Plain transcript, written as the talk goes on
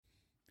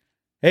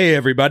Hey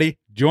everybody,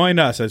 join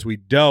us as we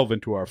delve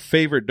into our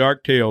favorite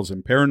dark tales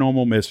and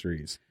paranormal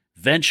mysteries.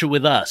 Venture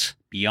with us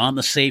beyond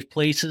the safe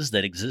places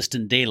that exist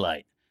in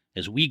daylight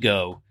as we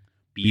go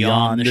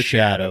beyond the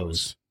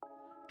shadows.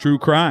 True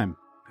crime,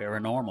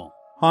 Paranormal,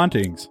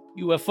 hauntings,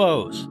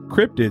 UFOs,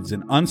 cryptids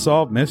and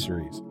unsolved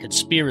mysteries,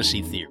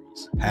 conspiracy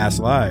theories, past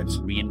lives,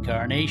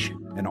 reincarnation.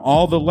 and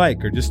all the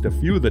like are just a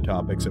few of the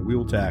topics that we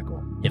will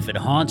tackle. If it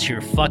haunts your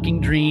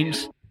fucking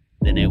dreams,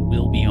 then it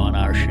will be on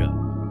our show.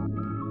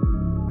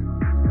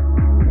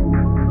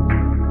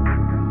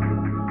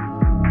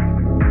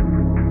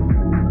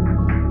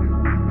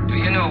 Do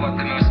you know what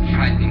the most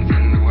frightening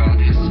thing in the world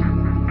is?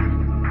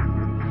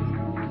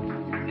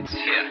 It's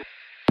here.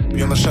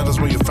 Beyond the shadows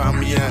where you found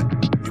me at.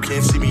 You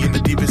can't see me in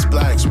the deepest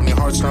blacks. When your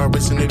heart starts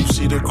racing and you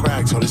see the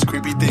cracks. All these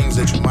creepy things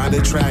that you might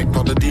attract.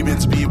 All the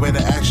demons be where the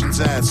action's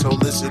at. So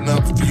listen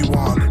up if you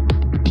want it.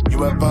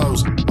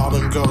 UFOs, all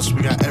them ghosts,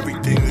 we got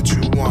everything that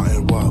you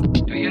wanted. Whoa.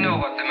 Do you know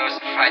what the most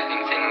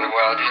frightening thing in the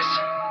world is?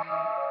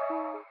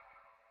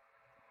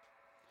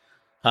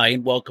 Hi,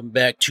 and welcome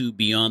back to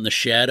Beyond the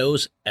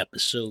Shadows,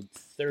 episode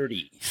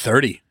 30.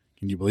 30.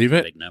 Can you believe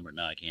it? Big number.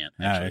 No, I can't.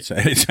 Yeah,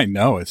 Actually, I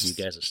know. It's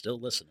you guys are still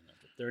listening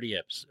after 30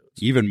 episodes.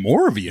 even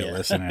more of you Yeah.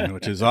 listening,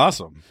 which is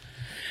awesome.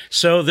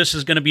 So this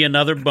is going to be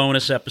another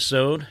bonus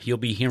episode. You'll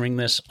be hearing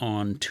this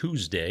on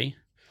Tuesday.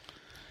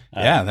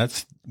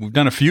 We've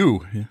done a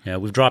few. Yeah,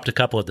 we've dropped a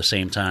couple at the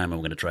same time, and we're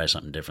going to try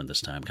something different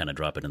this time, kind of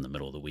drop it in the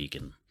middle of the week.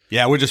 And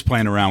Yeah, we're just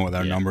playing around with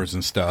our numbers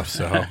and stuff.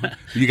 So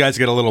you guys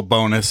get a little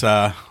bonus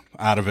out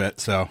of it.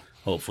 So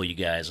hopefully you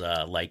guys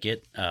like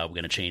it. We're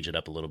going to change it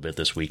up a little bit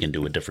this week and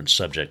do a different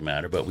subject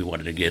matter, but we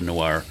wanted to get into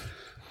our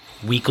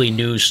weekly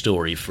news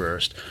story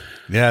first.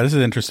 yeah, this is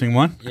an interesting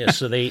one. Yeah,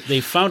 so they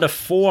found a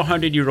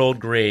 400-year-old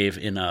grave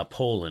in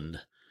Poland.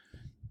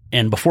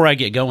 And before I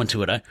get going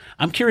to it,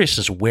 I'm curious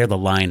as to where the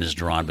line is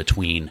drawn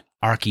between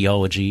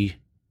archaeology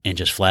and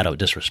just flat-out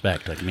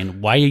disrespect. Like, I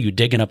mean, why are you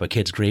digging up a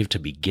kid's grave to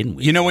begin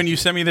with? You know, when you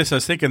sent me this, I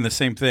was thinking the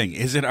same thing.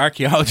 Is it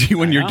archaeology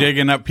when I you're know.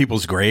 digging up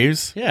people's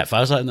graves? Yeah, if I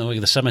was out in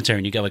the cemetery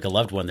and you got like a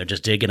loved one, they're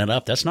just digging it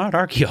up. That's not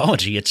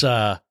archaeology. It's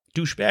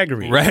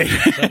douchebaggery. Right.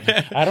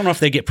 So, I don't know if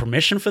they get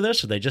permission for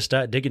this or they just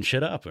start digging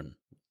shit up. And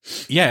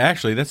Yeah,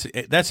 actually,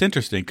 that's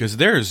interesting because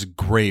there's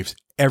graves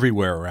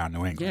everywhere around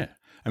New England. yeah,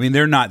 I mean,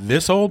 they're not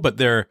this old, but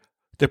they're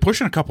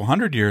pushing a couple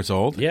hundred years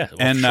old. Yeah, well,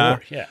 and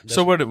sure, yeah.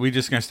 so what? Are we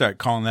just gonna start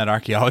calling that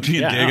archaeology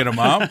and Yeah, I digging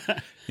know. them up?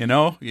 You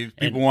know,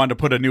 people wanted to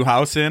put a new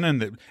house in,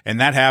 and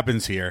that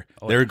happens here.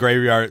 There are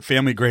graveyard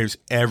family graves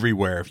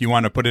everywhere. If you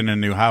want to put in a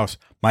new house,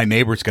 my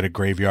neighbor's got a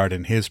graveyard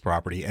in his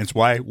property, and it's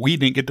why we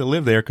didn't get to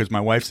live there because my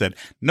wife said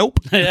nope.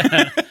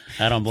 I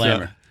don't blame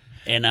So- her.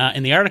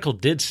 And the article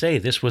did say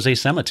this was a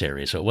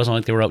cemetery, so it wasn't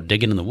like they were out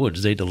digging in the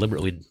woods. They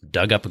deliberately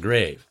dug up a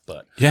grave.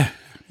 But Yeah,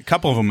 a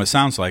couple of them. It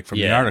sounds like from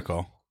the Yeah.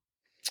 article.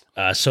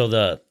 so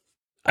the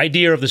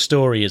idea of the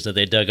story is that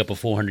they dug up a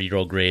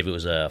 400-year-old grave. It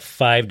was a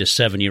 5 to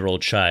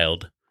 7-year-old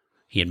child.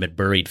 He had been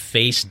buried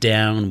face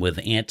down with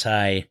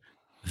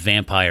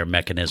anti-vampire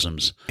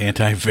mechanisms.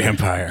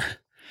 Anti-vampire.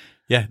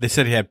 Yeah, they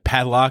said he had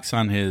padlocks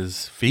on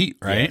his feet,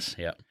 right? Yes,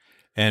 yeah.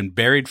 And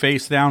buried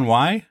face down.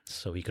 Why?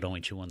 So he could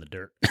only chew on the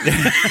dirt.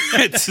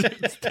 That's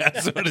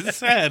what it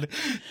said.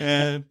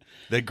 And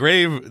the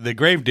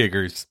grave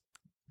diggers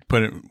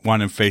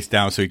wanted him face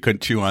down so he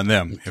couldn't chew on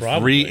them.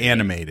 Probably,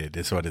 Reanimated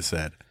is what it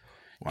said.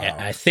 Wow.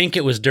 I think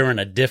it was during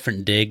a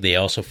different dig. They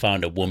also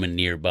found a woman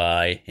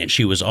nearby, and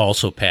she was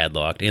also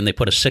padlocked, and they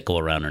put a sickle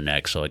around her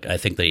neck. So I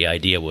think the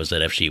idea was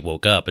that if she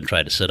woke up and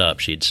tried to sit up,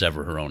 she'd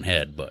sever her own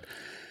head. But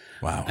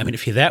Wow. I mean,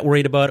 if you're that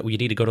worried about it, well, you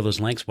need to go to those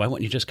lengths. Why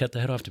wouldn't you just cut the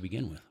head off to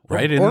begin with?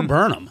 Right, Or isn't-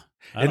 burn them.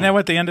 Isn't that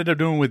what they ended up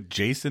doing with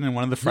Jason in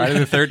one of the Friday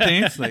the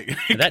 13th? Like,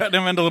 cut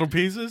him into little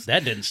pieces?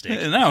 That didn't stick.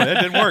 No,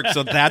 that didn't work.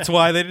 So that's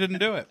why they didn't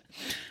do it.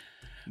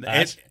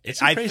 It's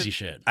some crazy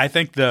shit. I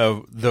think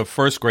the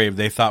first grave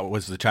they thought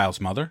was the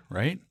child's mother,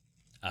 right?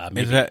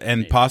 Maybe,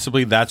 And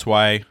possibly that's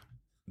why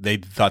they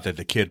thought that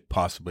the kid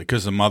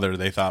because the mother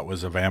they thought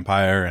was a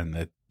vampire and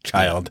the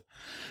child.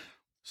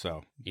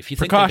 So if you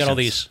think they got all precautions.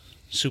 these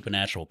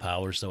supernatural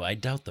powers, though, I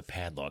doubt the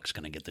padlock's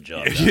going to get the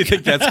job done. You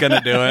think that's going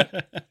to do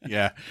it?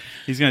 Yeah.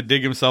 He's going to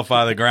dig himself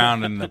out of the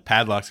ground and the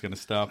padlock's going to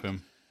stop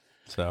him.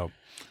 So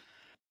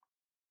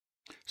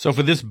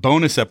for this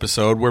bonus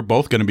episode, we're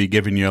both going to be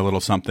giving you a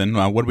little something.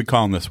 What are we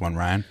calling this one,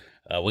 Ryan?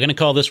 We're going to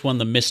call this one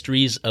The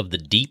Mysteries of the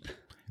Deep.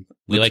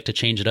 We like to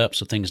change it up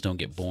so things don't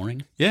get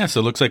boring. Yeah,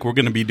 so it looks like we're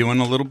going to be doing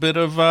a little bit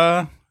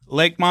of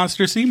lake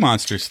monster, sea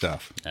monster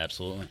stuff.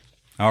 Absolutely.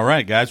 All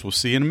right, guys, we'll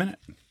see you in a minute.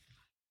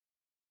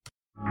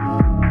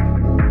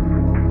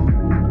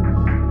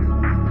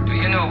 Do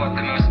you know what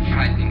the most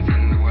frightening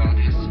thing in the world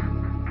is?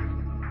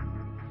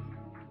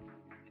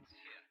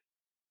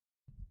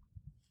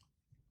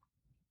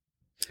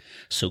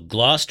 So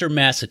Gloucester,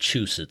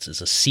 Massachusetts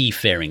is a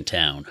seafaring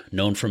town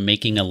known for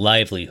making a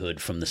livelihood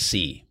from the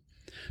sea.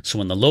 So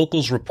when the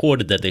locals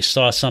reported that they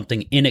saw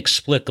something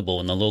inexplicable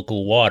in the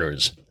local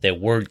waters, their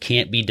word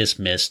can't be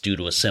dismissed due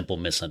to a simple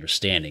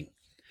misunderstanding.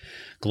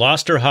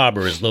 Gloucester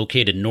Harbor is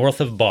located north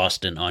of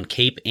Boston on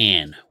Cape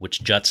Ann,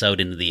 which juts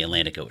out into the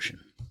Atlantic Ocean.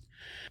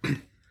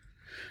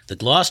 The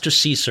Gloucester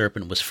sea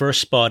serpent was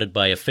first spotted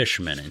by a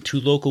fisherman and 2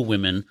 local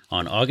women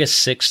on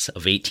August 6th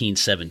of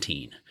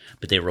 1817,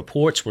 but their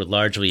reports were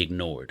largely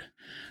ignored.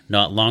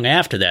 Not long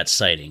after that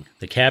sighting,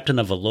 the captain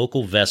of a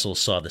local vessel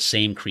saw the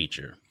same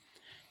creature.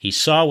 He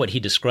saw what he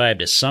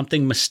described as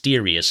something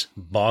mysterious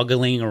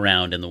boggling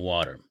around in the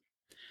water.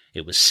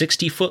 It was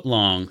 60 foot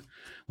long,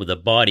 with a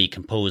body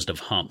composed of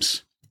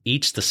humps,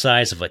 each the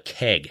size of a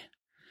keg,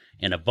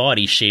 and a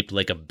body shaped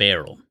like a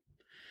barrel.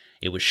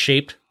 It was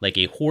shaped like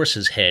a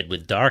horse's head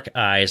with dark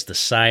eyes the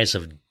size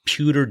of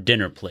pewter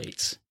dinner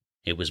plates.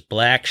 It was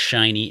black,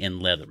 shiny,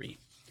 and leathery.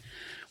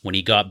 When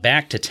he got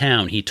back to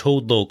town, he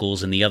told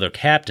locals and the other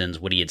captains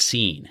what he had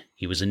seen.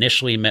 He was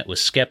initially met with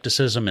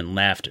skepticism and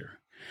laughter.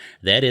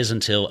 That is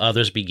until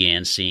others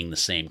began seeing the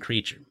same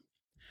creature.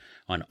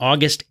 On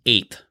August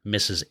 8th,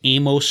 Mrs.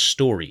 Amos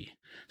Story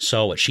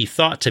saw what she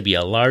thought to be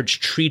a large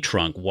tree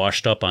trunk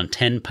washed up on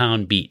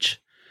 10-Pound Beach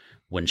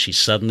when she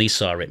suddenly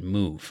saw it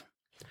move.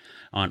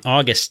 On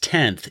August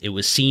 10th, it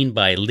was seen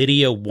by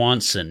Lydia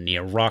Wanson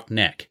near Rock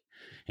Neck,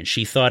 and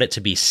she thought it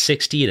to be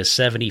 60 to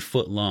 70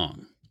 foot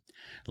long.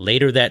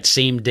 Later that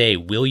same day,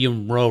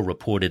 William Rowe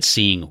reported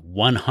seeing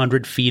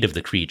 100 feet of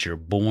the creature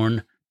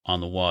borne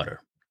on the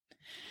water.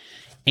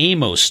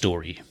 Amos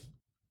Story,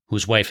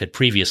 whose wife had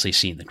previously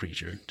seen the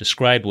creature,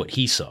 described what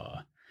he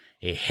saw: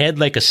 a head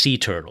like a sea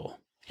turtle,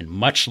 and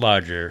much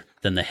larger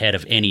than the head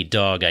of any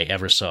dog I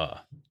ever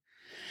saw.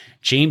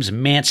 James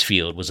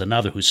Mansfield was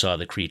another who saw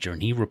the creature,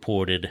 and he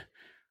reported,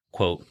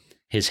 quote,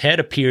 his head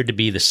appeared to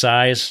be the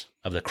size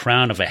of the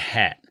crown of a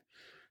hat.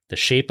 The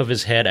shape of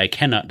his head I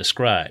cannot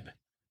describe,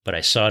 but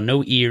I saw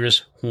no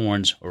ears,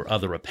 horns, or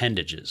other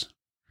appendages.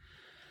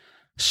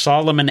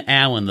 Solomon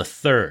Allen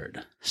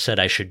III said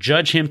I should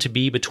judge him to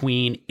be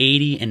between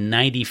 80 and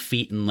 90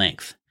 feet in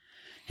length.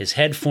 His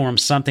head formed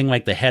something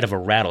like the head of a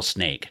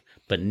rattlesnake,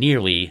 but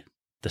nearly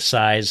the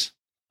size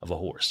of a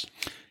horse.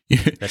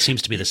 That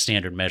seems to be the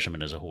standard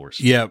measurement as a horse.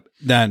 Yeah,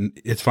 then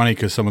it's funny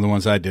because some of the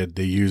ones I did,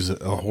 they use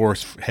a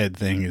horse head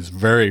thing is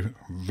very,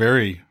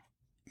 very,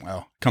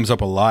 well, comes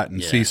up a lot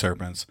in sea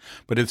serpents.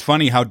 But it's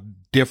funny how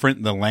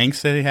different the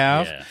lengths they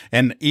have. Yeah.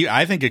 And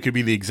I think it could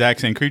be the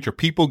exact same creature.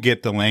 People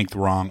get the length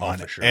wrong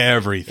on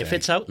everything. If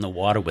it's out in the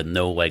water with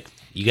no,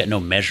 you got no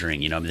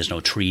measuring, there's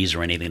no trees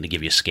or anything to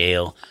give you a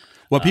scale.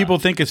 What people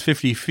think is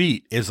 50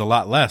 feet is a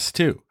lot less,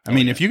 too. I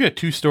mean, if you get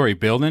a 2-story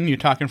building, you're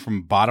talking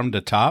from bottom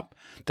to top.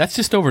 That's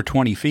just over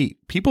 20 feet.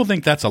 People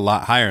think that's a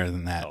lot higher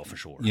than that. Oh, for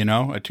sure. A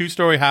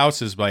 2-story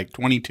house is like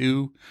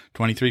 22,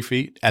 23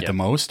 feet at the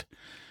most,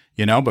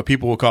 but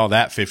people will call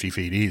that 50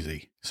 feet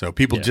easy. So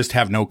people just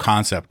have no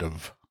concept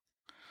of,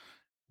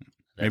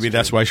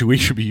 that's why we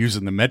should be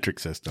using the metric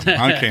system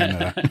on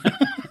Canada.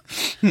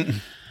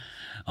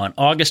 On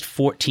August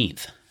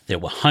 14th, there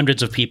were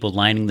hundreds of people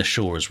lining the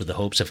shores with the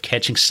hopes of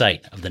catching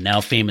sight of the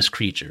now famous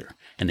creature,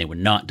 and they were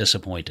not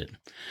disappointed.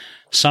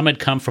 Some had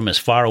come from as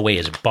far away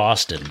as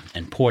Boston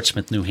and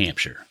Portsmouth, New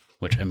Hampshire,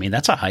 which,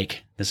 that's a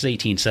hike. This is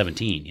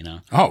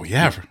 1817, Oh,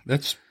 yeah.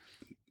 That's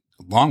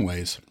a long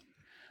ways.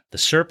 The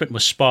serpent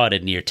was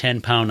spotted near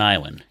 10-Pound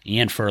Island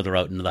and further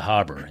out into the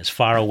harbor, as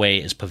far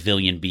away as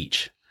Pavilion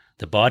Beach.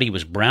 The body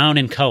was brown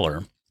in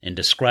color and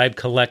described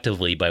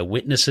collectively by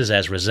witnesses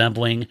as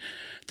resembling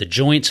the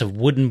joints of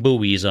wooden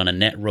buoys on a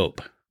net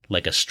rope,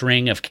 like a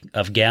string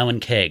of gallon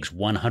kegs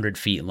 100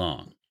 feet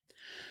long.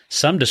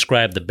 Some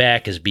described the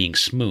back as being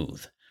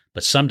smooth,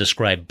 but some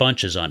described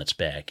bunches on its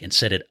back and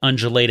said it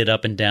undulated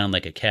up and down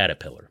like a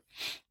caterpillar.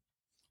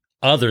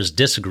 Others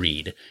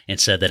disagreed and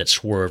said that it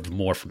swerved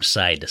more from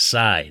side to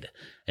side,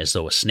 as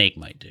though a snake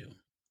might do.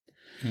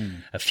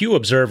 A few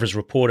observers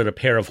reported a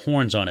pair of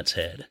horns on its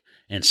head,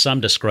 and some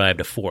described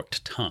a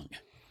forked tongue.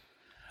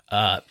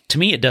 To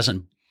me, it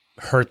doesn't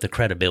hurt the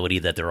credibility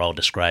that they're all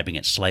describing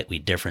it slightly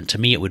different. To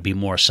me, it would be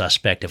more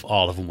suspect if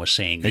all of them were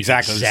saying the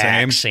exact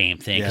same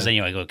thing, because then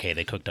you're like, okay,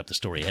 they cooked up the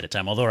story ahead of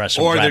time, although there are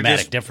some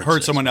dramatic differences. Or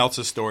heard someone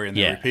else's story and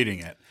they're repeating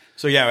it.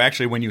 So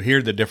actually, when you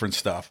hear the different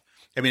stuff,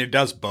 it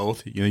does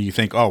both. You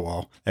think, oh,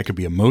 well, that could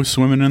be a moose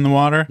swimming in the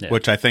water,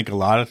 which I think a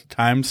lot of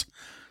times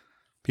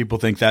people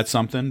think that's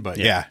something. But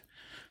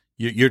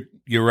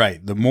you're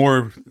right. The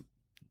more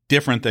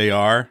different they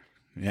are,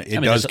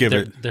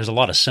 there's a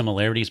lot of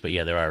similarities, but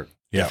there are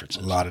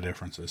differences. A lot of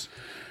differences.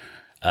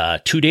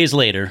 2 days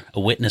later, a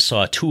witness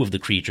saw 2 of the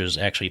creatures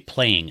actually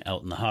playing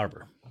out in the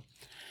harbor.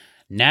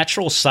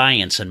 Natural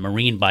science and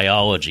marine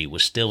biology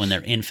was still in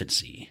their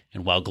infancy,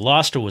 and while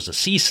Gloucester was a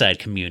seaside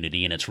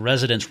community and its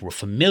residents were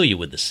familiar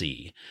with the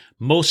sea,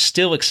 most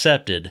still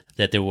accepted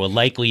that there were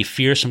likely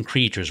fearsome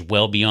creatures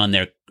well beyond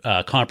their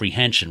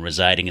comprehension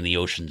residing in the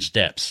ocean's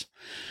depths.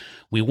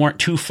 We weren't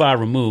too far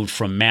removed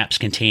from maps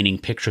containing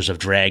pictures of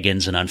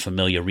dragons in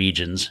unfamiliar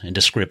regions and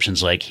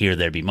descriptions like, here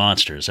there be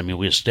monsters.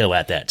 we're still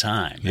at that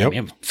time.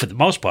 Yep. For the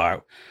most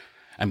part,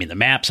 the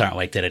maps aren't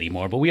like that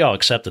anymore, but we all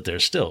accept that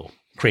there's still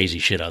crazy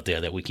shit out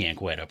there that we can't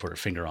quite put our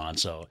finger on.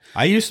 So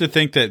I used to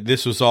think that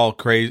this was all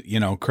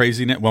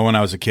craziness. Well, when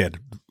I was a kid,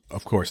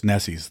 of course,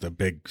 Nessie's the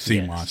big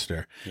sea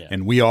monster,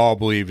 and we all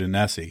believed in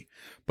Nessie.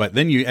 But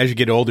then as you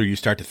get older, you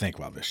start to think,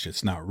 well, this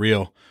shit's not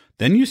real.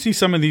 Then you see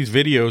some of these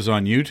videos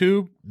on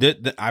YouTube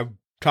that I've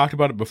talked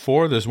about it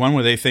before. There's one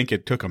where they think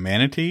it took a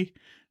manatee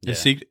to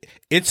see.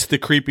 It's the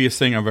creepiest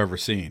thing I've ever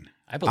seen.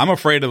 I'm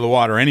afraid of the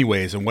water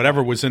anyways, and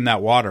whatever was in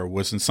that water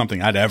wasn't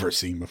something I'd ever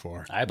seen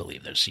before. I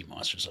believe there's sea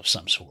monsters of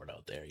some sort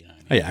out there. You know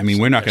what I mean? Yeah, I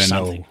mean, we're not going to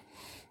know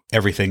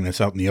everything that's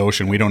out in the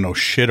ocean. We don't know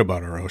shit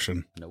about our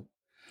ocean. Nope.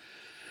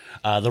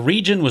 The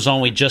region was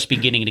only just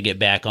beginning to get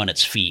back on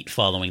its feet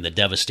following the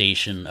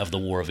devastation of the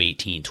War of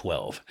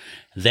 1812.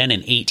 Then in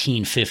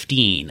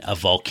 1815, a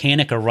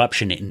volcanic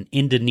eruption in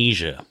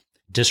Indonesia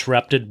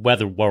disrupted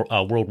weather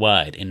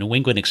worldwide, and New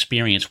England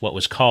experienced what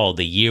was called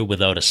the Year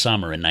Without a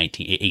Summer in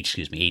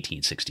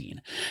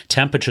 1816.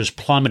 Temperatures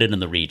plummeted in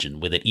the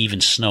region, with it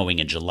even snowing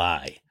in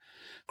July.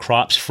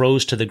 Crops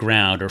froze to the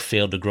ground or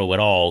failed to grow at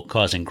all,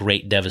 causing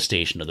great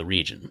devastation to the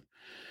region.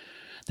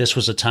 This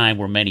was a time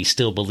where many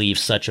still believed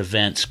such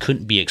events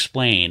couldn't be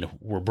explained,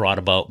 were brought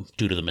about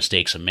due to the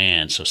mistakes of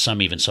man, so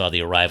some even saw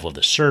the arrival of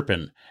the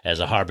serpent as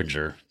a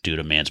harbinger due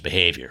to man's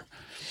behavior.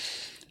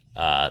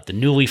 The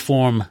newly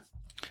formed...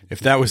 If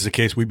that was the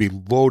case, we'd be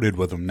loaded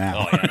with them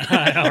now. Oh, yeah.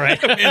 I know,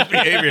 right? Man's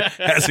behavior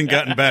hasn't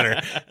gotten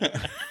better.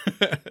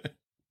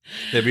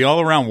 They'd be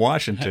all around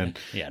Washington.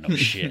 Yeah, no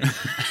shit.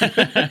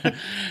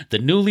 The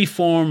newly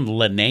formed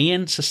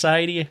Linnaean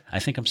Society, I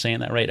think I'm saying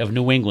that right, of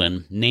New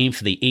England, named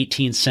for the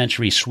 18th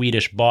century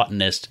Swedish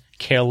botanist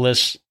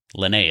Carolus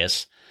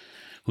Linnaeus,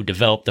 who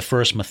developed the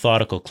first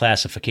methodical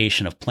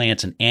classification of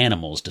plants and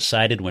animals,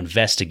 decided to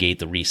investigate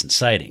the recent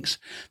sightings.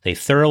 They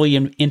thoroughly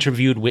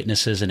interviewed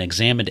witnesses and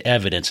examined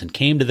evidence and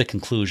came to the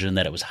conclusion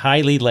that it was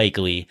highly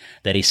likely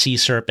that a sea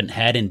serpent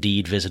had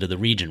indeed visited the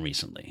region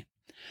recently.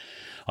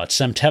 On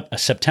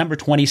September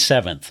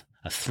 27th,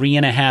 a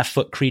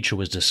 3.5-foot creature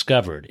was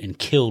discovered and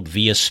killed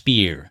via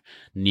spear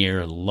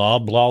near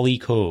Loblolly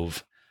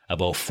Cove,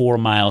 about 4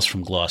 miles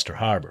from Gloucester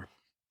Harbor.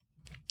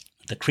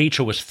 The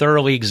creature was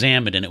thoroughly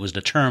examined, and it was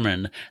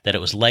determined that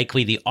it was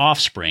likely the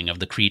offspring of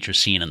the creature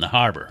seen in the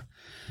harbor.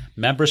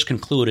 Members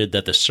concluded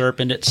that the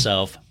serpent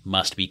itself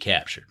must be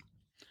captured.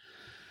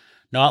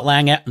 Not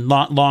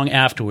long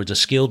afterwards, a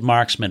skilled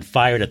marksman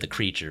fired at the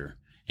creature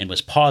and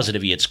was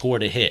positive he had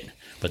scored a hit,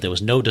 but there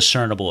was no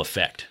discernible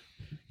effect.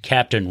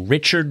 Captain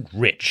Richard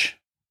Rich,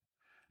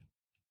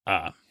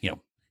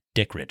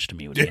 Dick Rich to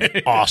me would be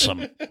an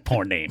awesome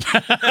porn name.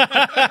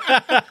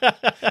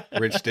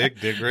 Rich Dick,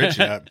 Dick Rich,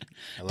 yeah.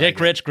 Dick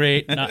Rich,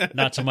 great.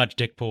 Not so much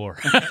Dick Poor.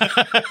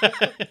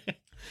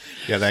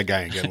 Yeah, that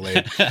guy ain't getting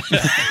laid.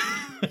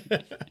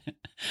 It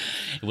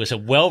was a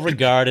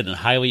well-regarded and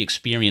highly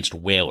experienced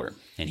whaler,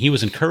 and he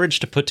was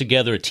encouraged to put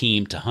together a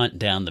team to hunt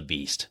down the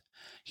beast.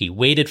 He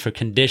waited for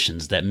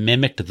conditions that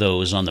mimicked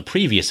those on the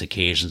previous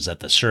occasions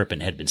that the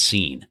serpent had been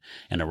seen,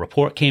 and a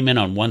report came in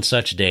on one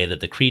such day that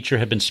the creature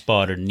had been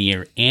spotted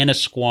near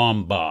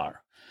Annisquam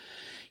Bar.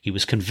 He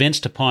was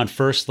convinced upon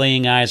first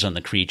laying eyes on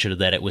the creature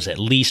that it was at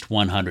least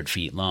 100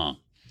 feet long.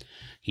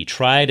 He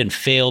tried and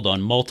failed on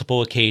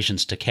multiple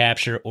occasions to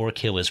capture or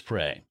kill his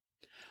prey.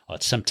 On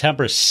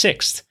September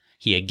 6th,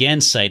 he again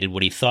sighted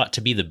what he thought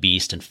to be the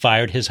beast and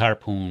fired his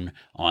harpoon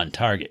on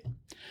target.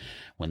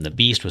 When the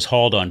beast was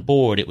hauled on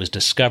board, it was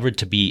discovered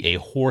to be a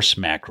horse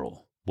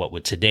mackerel, what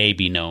would today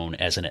be known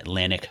as an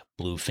Atlantic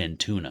bluefin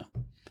tuna.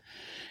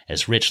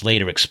 As Rich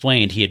later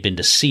explained, he had been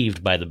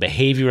deceived by the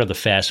behavior of the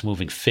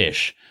fast-moving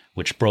fish,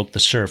 which broke the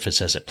surface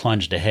as it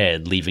plunged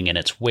ahead, leaving in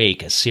its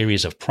wake a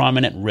series of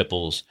prominent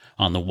ripples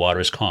on the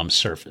water's calm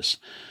surface,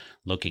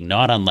 looking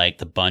not unlike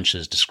the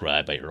bunches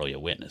described by earlier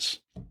witness.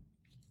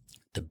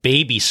 The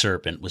baby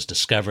serpent was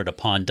discovered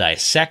upon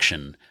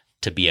dissection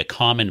to be a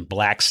common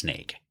black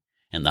snake,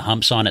 and the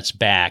humps on its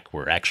back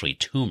were actually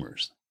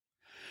tumors.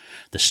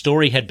 The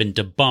story had been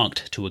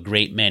debunked to a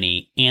great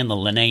many, and the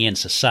Linnaean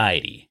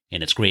Society,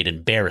 in its great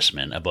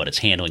embarrassment about its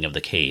handling of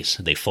the case,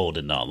 they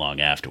folded not long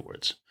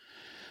afterwards.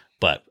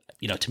 But,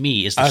 to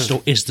me, is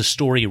the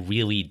story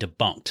really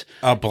debunked?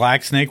 A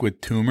black snake with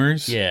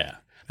tumors? Yeah.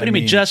 But I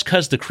mean, just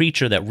because the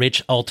creature that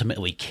Rich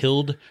ultimately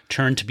killed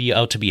turned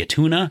out to be a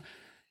tuna,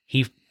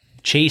 he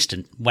chased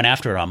and went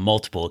after it on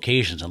multiple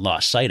occasions and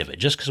lost sight of it.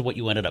 Just because of what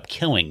you ended up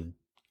killing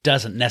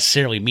doesn't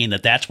necessarily mean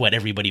that that's what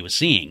everybody was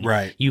seeing.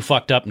 Right. You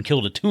fucked up and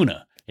killed a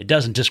tuna. It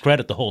doesn't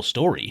discredit the whole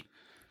story.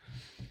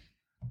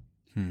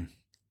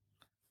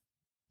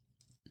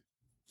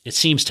 It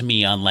seems to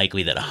me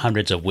unlikely that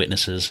hundreds of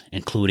witnesses,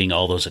 including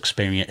all those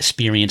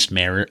experienced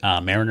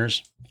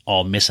mariners,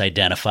 all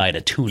misidentified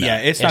a tuna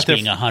as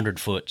being a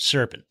 100-foot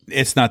serpent.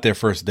 It's not their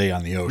first day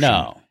on the ocean.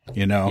 No.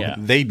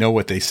 They know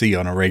what they see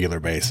on a regular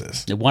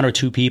basis. One or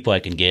two people I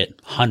can get,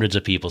 hundreds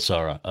of people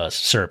saw a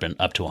serpent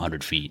up to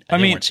 100 feet. They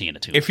weren't seeing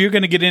it too. If you're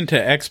going to get into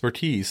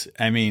expertise,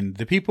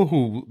 the people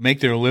who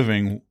make their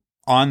living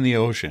on the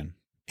ocean,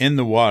 in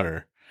the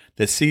water,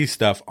 that see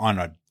stuff on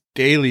a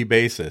daily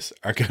basis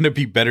are going to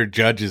be better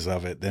judges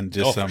of it than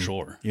just for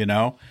sure.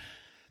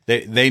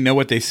 They know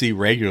what they see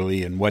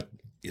regularly and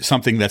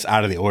something that's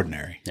out of the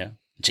ordinary. Yeah.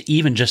 It's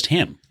even just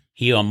him.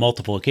 He, on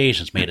multiple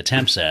occasions, made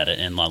attempts at it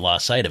and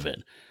lost sight of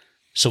it.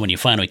 So when you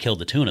finally killed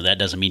the tuna, that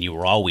doesn't mean you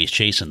were always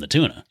chasing the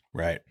tuna.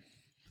 Right.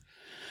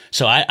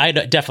 So I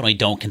definitely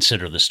don't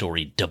consider the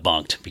story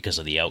debunked because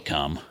of the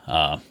outcome.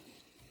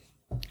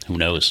 Who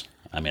knows?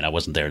 I mean, I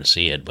wasn't there to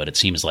see it, but it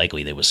seems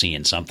likely they were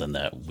seeing something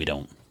that we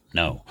don't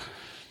know.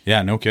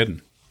 Yeah, no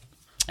kidding.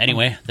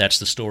 Anyway, that's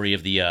the story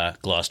of the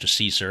Gloucester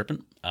sea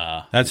serpent.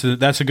 That's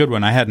a good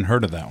one. I hadn't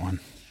heard of that one.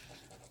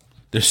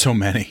 There's so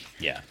many.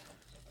 Yeah.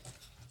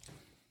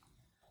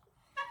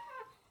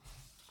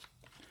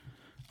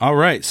 All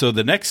right, so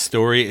the next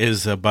story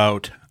is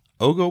about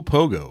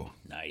Ogopogo.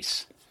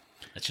 Nice.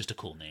 That's just a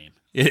cool name.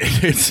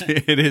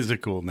 It is a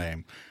cool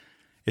name.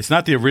 It's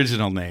not the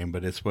original name,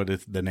 but it's what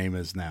the name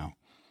is now.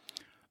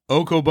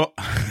 Ogopogo.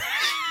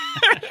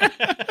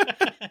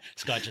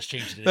 Scott just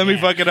changed it. Let me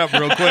fuck it up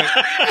real quick.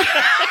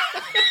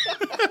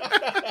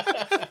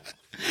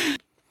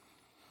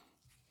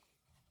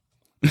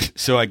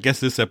 So I guess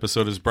this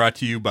episode is brought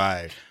to you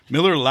by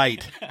Miller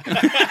Lite.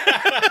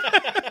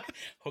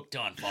 Hooked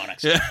on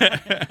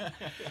phonics.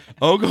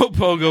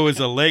 Ogopogo is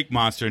a lake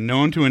monster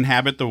known to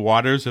inhabit the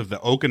waters of the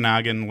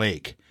Okanagan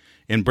Lake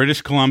in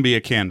British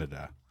Columbia,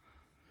 Canada.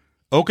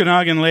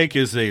 Okanagan Lake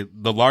is the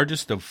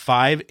largest of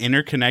 5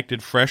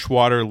 interconnected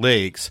freshwater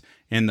lakes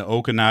in the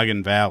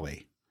Okanagan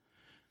Valley.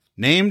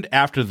 Named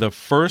after the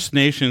First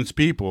Nations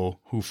people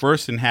who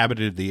first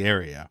inhabited the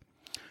area.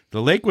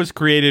 The lake was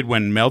created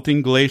when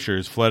melting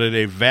glaciers flooded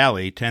a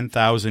valley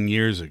 10,000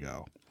 years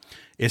ago.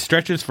 It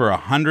stretches for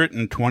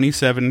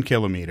 127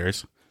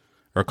 kilometers,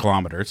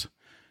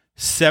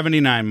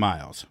 79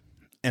 miles,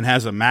 and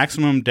has a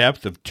maximum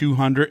depth of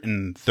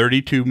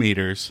 232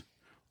 meters,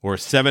 or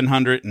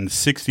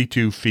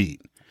 762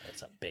 feet.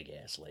 That's a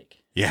big-ass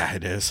lake. Yeah,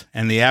 it is.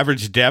 And the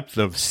average depth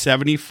of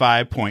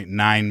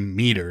 75.9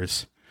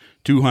 meters,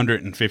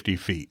 250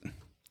 feet.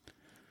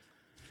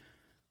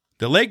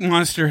 The lake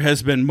monster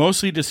has been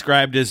mostly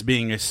described as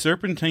being a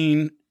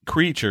serpentine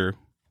creature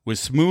with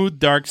smooth,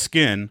 dark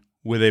skin,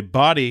 with a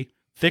body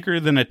thicker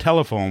than a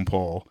telephone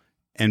pole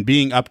and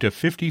being up to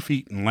 50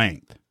 feet in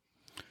length.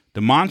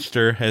 The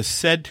monster has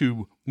said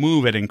to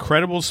move at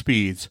incredible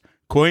speeds,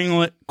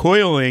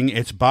 coiling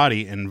its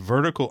body in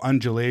vertical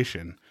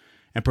undulation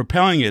and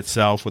propelling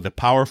itself with a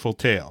powerful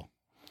tail.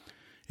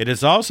 It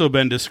has also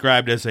been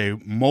described as a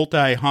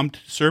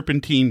multi-humped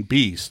serpentine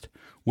beast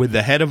with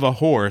the head of a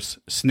horse,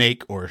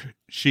 snake, or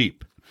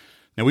sheep.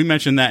 Now, we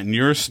mentioned that in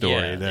your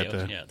story.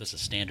 Yeah, this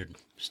is standard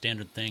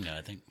thing, I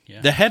think.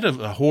 Yeah. The head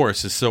of a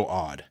horse is so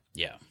odd.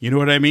 Yeah. You know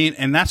what I mean?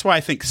 And that's why I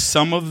think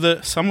some of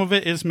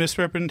it is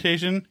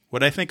misrepresentation.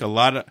 What I think a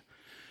lot of,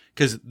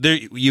 because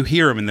you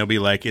hear them and they'll be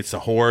like, it's a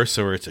horse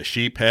or it's a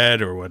sheep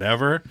head or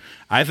whatever.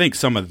 I think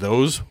some of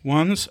those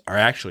ones are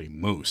actually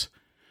moose.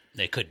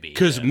 They could be.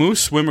 Because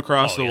moose swim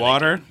across the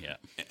water. Yeah.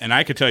 And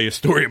I could tell you a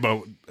story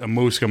about a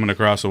moose coming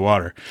across the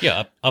water.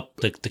 Yeah, up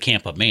the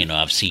camp up Maine,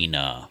 I've seen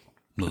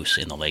moose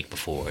in the lake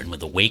before, and with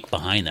the wake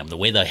behind them, the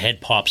way the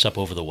head pops up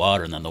over the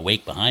water and then the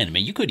wake behind them,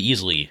 you could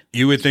easily...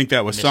 You would think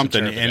that was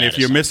something, and if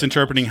you're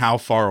misinterpreting how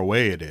far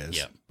away it is.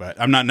 Yeah. But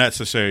I'm not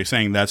necessarily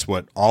saying that's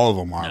what all of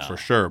them are for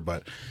sure,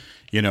 but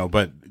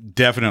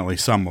definitely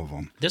some of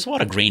them. There's a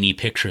lot of grainy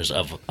pictures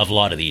of a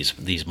lot of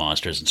these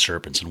monsters and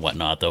serpents and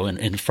whatnot, though,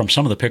 and from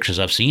some of the pictures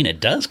I've seen, it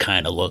does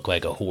kind of look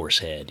like a horse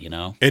head,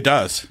 It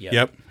does.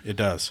 Yep, it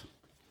does.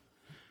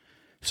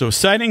 So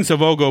sightings of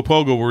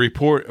Ogopogo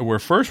were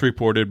first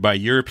reported by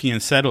European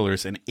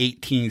settlers in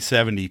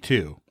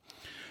 1872.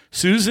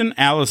 Susan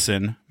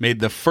Allison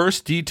made the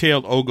first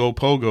detailed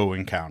Ogopogo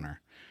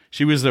encounter.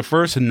 She was the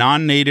first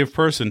non-native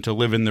person to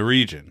live in the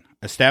region.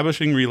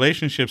 Establishing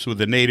relationships with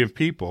the native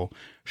people,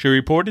 she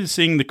reported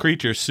seeing the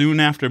creature soon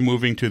after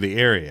moving to the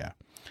area.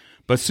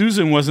 But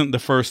Susan wasn't the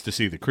first to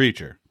see the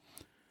creature.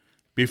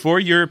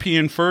 Before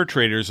European fur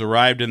traders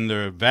arrived in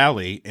the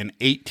valley in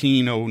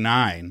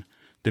 1809,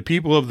 the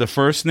people of the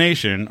First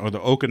Nation, or the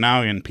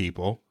Okanagan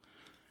people,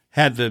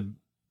 had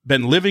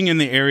been living in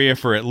the area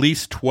for at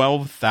least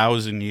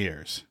 12,000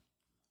 years.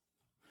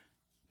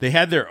 They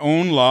had their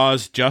own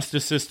laws,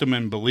 justice system,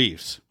 and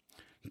beliefs.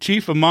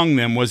 Chief among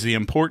them was the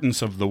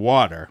importance of the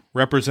water,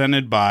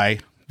 represented by,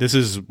 this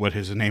is what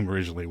his name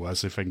originally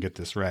was, if I can get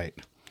this right,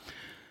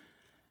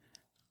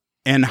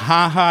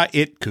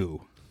 Enhaha-Itku,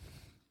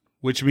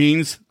 which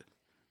means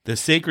the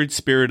sacred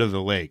spirit of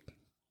the lake.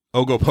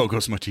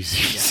 Ogopogo's much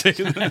easier to say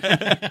than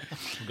that.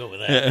 We'll go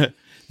with that.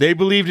 They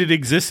believed it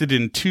existed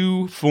in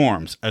 2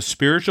 forms, a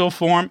spiritual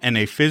form and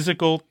a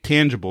physical,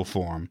 tangible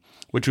form,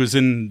 which was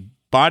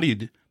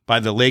embodied by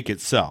the lake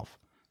itself.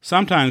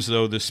 Sometimes,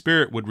 though, the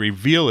spirit would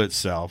reveal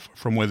itself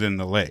from within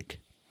the lake.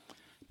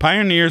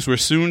 Pioneers were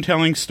soon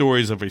telling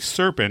stories of a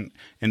serpent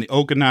in the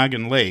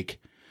Okanagan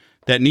Lake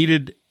that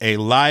needed a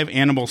live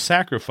animal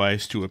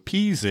sacrifice to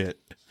appease it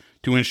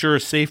to ensure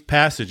safe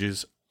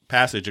passage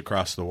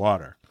across the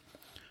water.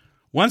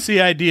 Once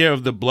the idea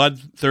of the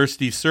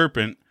bloodthirsty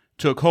serpent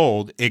took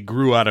hold, it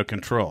grew out of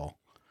control.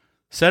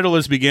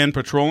 Settlers began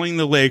patrolling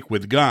the lake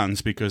with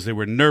guns because they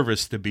were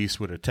nervous the beast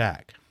would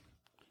attack.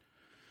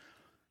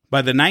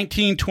 By the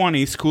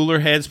 1920s,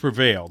 cooler heads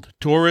prevailed.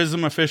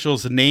 Tourism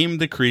officials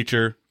named the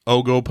creature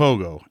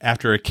Ogopogo,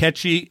 after a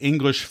catchy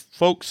English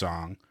folk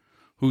song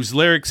whose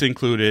lyrics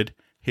included,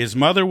 his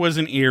mother was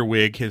an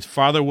earwig, his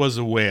father was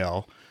a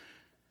whale,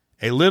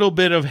 a little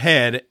bit of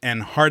head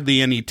and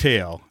hardly any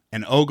tail,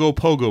 and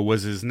Ogopogo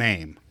was his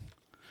name.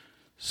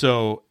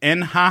 So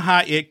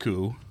Nhaha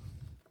Iku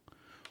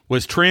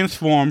was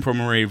transformed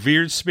from a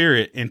revered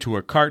spirit into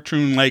a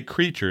cartoon-like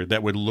creature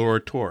that would lure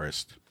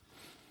tourists.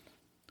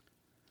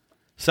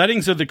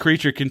 Sightings of the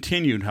creature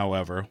continued,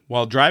 however.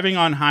 While driving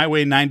on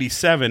Highway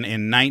 97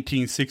 in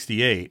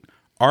 1968,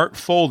 Art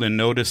Folden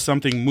noticed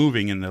something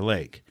moving in the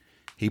lake.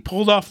 He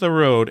pulled off the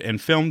road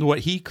and filmed what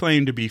he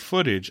claimed to be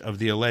footage of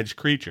the alleged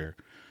creature,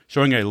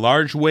 showing a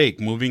large wake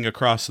moving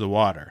across the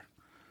water.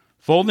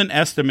 Folden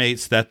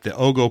estimates that the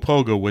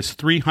Ogopogo was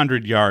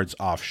 300 yards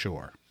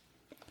offshore.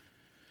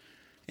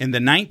 In the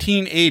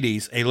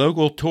 1980s, a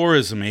local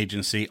tourism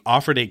agency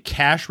offered a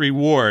cash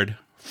reward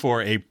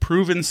for a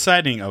proven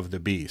sighting of the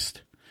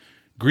beast.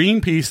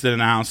 Greenpeace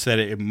announced that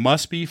it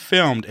must be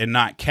filmed and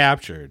not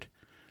captured,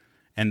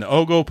 and the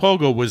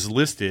Ogopogo was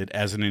listed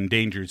as an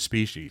endangered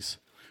species.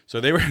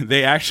 So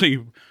they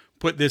actually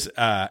put this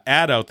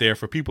ad out there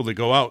for people to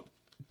go out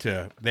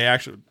to.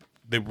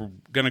 They were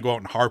going to go out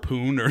and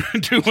harpoon or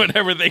do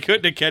whatever they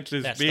could to catch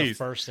this That's beast.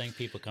 the first thing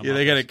people come. Yeah,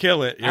 they got to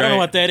kill it. I don't know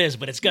what that is,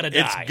 but it's gonna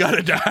die. It's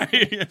gonna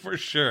die for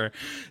sure.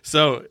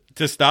 So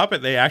to stop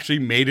it, they actually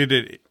made it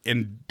an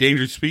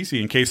endangered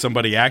species in case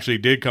somebody actually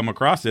did come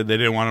across it. They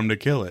didn't want them to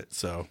kill it.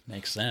 So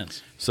Makes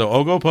sense. So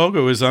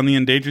Ogopogo is on the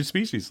endangered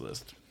species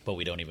list. But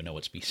we don't even know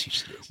what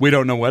species it is. We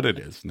don't know what it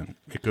is. No,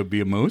 it could be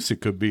a moose. It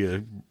could be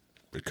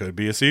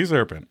a sea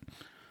serpent.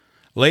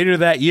 Later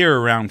that year,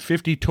 around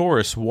 50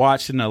 tourists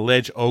watched an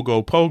alleged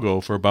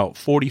Ogopogo for about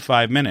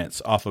 45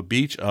 minutes off a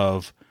beach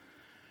of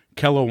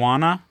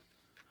Kelowna.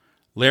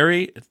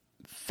 Larry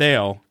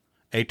Thale,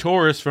 a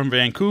tourist from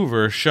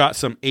Vancouver, shot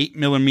some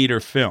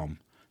 8mm film.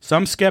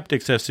 Some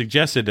skeptics have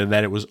suggested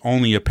that it was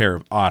only a pair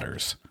of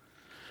otters.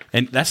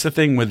 And that's the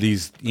thing with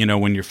these,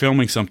 when you're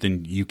filming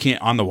something, you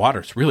can't, on the water,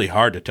 it's really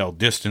hard to tell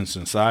distance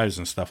and size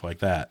and stuff like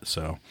that.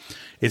 So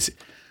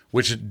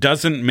which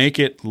doesn't make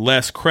it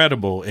less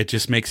credible. It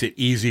just makes it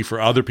easy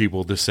for other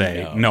people to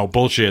say, no,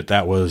 bullshit,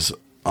 that was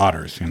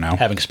otters,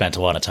 Having spent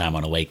a lot of time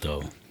on a lake,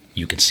 though,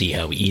 you can see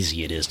how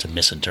easy it is to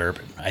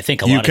misinterpret. I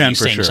think a lot of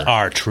these things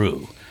are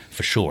true,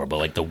 for sure. But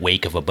like the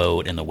wake of a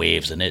boat and the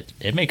waves, and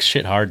it makes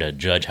shit hard to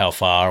judge how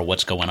far,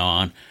 what's going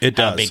on,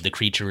 how big the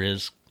creature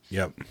is.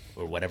 Yep.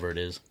 Or whatever it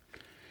is.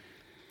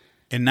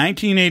 In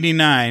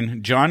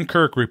 1989, John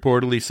Kirk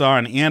reportedly saw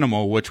an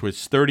animal which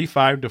was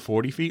 35 to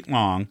 40 feet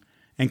long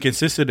and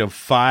consisted of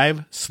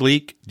 5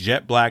 sleek,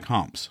 jet-black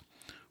humps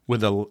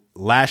with a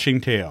lashing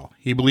tail.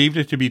 He believed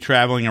it to be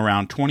traveling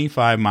around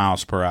 25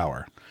 miles per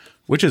hour,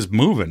 which is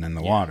moving in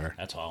the water.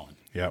 That's hauling.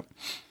 Yep.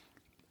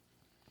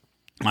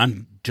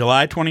 On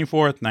July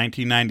 24th,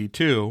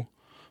 1992,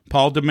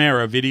 Paul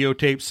DeMera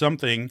videotaped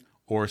something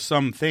or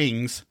some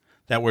things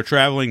that were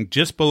traveling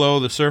just below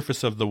the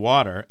surface of the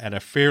water at a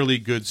fairly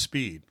good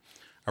speed,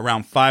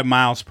 around 5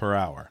 miles per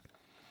hour.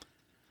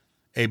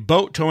 A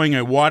boat towing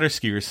a water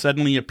skier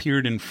suddenly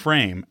appeared in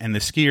frame, and the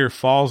skier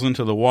falls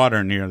into the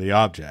water near the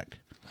object.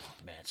 Oh,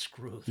 man,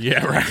 screwed.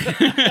 Yeah,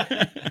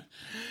 right.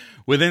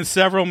 Within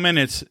several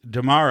minutes,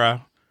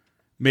 DeMera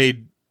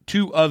made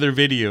 2 other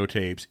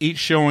videotapes, each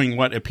showing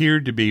what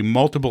appeared to be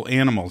multiple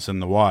animals in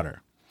the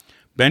water.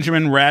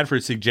 Benjamin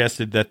Radford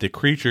suggested that the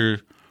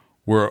creature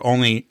were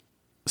only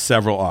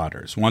several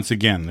otters. Once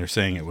again, they're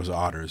saying it was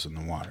otters in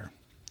the water.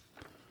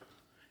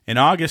 In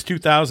August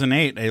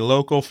 2008, a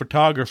local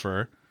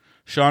photographer,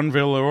 Sean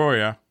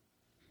Villaroya,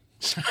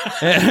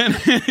 and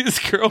his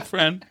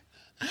girlfriend,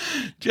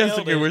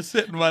 Jessica, were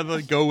sitting by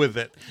the... Go with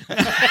it.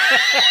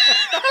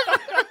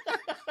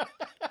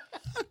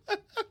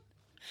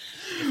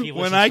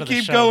 When I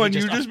keep going,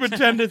 you just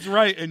pretend it's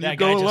right and you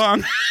go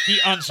along. He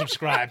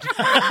unsubscribed.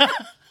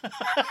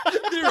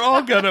 They're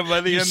all gonna by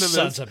the end of this.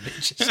 Sons of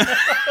bitches.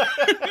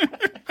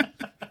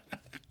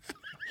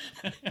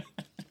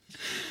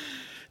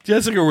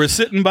 Jessica was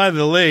sitting by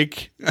the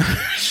lake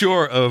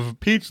shore of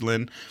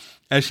Peachland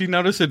as she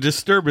noticed a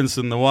disturbance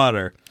in the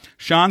water.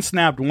 Sean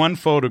snapped one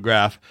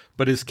photograph,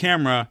 but his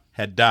camera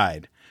had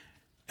died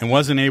and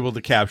wasn't able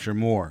to capture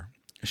more.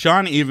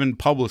 Sean even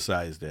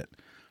publicized it,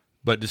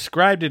 but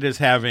described it as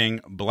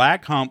having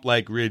black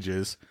hump-like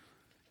ridges.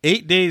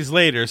 8 days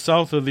later,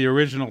 south of the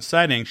original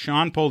sighting,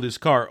 Sean pulled his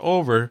car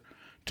over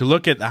to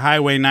look at the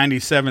Highway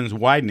 97's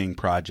widening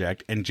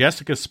project, and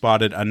Jessica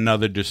spotted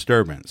another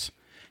disturbance.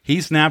 He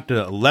snapped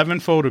 11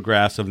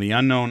 photographs of the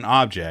unknown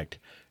object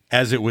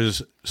as it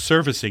was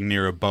surfacing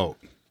near a boat.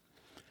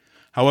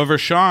 However,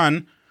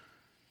 Sean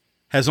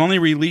has only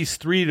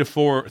released 3 or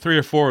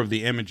 4 of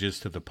the images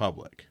to the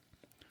public.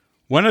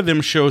 One of them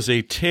shows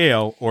a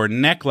tail or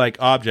neck-like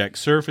object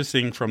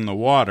surfacing from the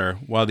water,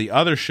 while the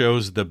other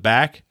shows the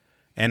back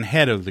and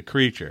head of the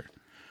creature.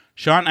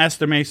 Sean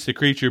estimates the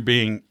creature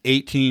being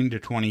 18 to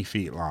 20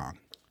 feet long.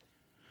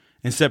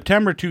 In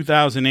September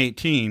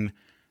 2018,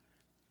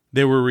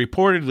 there were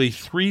reportedly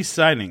 3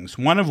 sightings,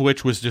 one of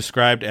which was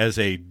described as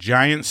a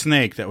giant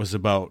snake that was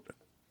about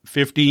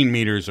 15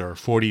 meters or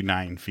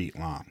 49 feet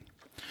long.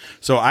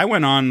 So I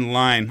went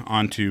online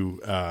onto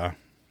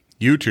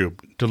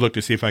YouTube to look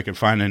to see if I could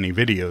find any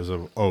videos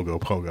of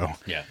Ogopogo.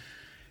 Yeah.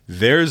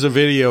 There's a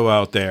video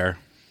out there,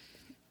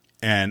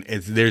 and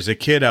there's a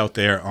kid out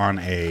there on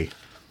a,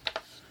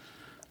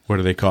 what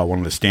do they call it? One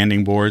of the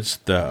standing boards?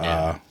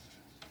 What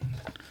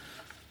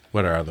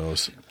are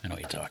those? I know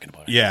what you're talking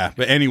about. Yeah,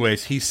 but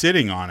anyways, he's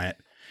sitting on it,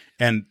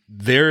 and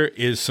there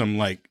is some,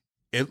 like,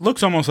 it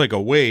looks almost like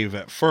a wave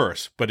at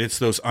first, but it's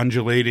those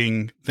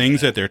undulating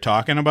things that they're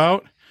talking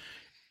about,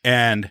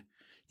 and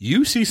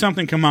you see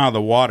something come out of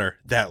the water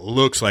that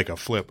looks like a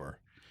flipper.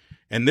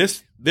 And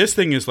this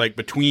thing is like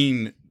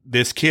between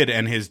this kid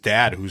and his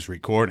dad who's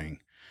recording,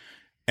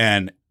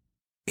 and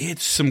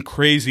it's some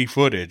crazy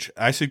footage.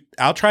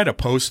 I'll try to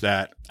post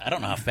that. I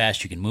don't know how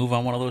fast you can move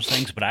on one of those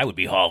things, but I would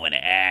be hauling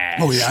ass.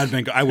 Oh, yeah, I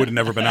think I would have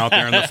never been out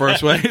there in the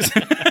first place.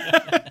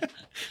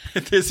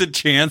 If there's a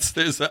chance,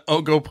 there's an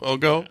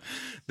Ogopogo.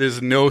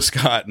 There's no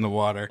Scott in the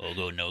water.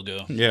 Ogo, no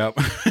go. Yeah.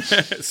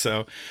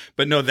 So,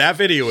 but no, that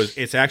video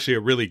it's actually a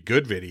really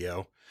good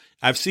video.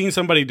 I've seen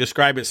somebody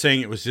describe it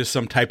saying it was just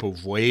some type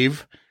of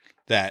wave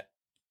that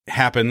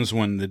happens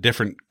when the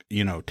different,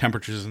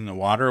 temperatures in the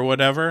water or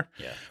whatever.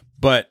 Yeah.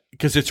 But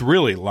because it's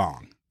really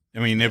long. I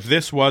mean, if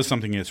this was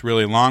something that's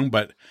really long,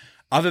 but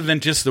other than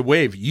just the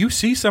wave, you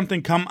see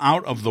something come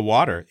out of the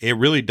water. It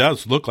really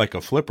does look like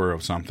a flipper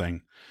of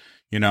something,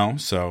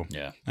 so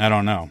yeah. I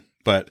don't know.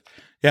 But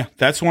yeah,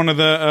 that's one of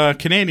the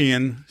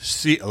Canadian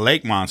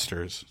lake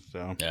monsters.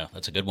 So yeah,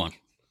 that's a good one.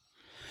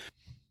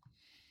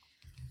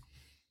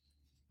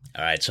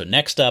 All right, so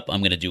next up,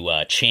 I'm going to do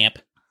Champ,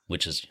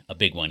 which is a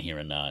big one here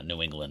in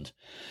New England.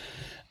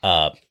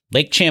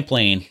 Lake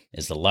Champlain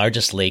is the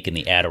largest lake in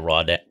the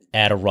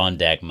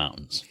Adirondack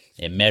Mountains.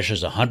 It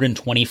measures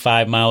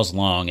 125 miles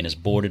long and is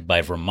bordered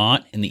by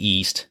Vermont in the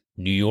east,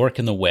 New York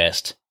in the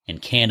west,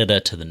 and Canada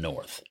to the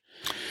north.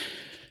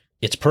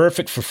 It's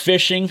perfect for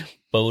fishing,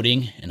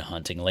 boating, and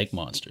hunting lake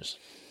monsters.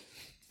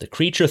 The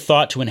creature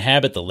thought to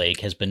inhabit the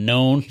lake has been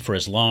known for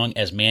as long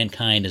as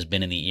mankind has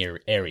been in the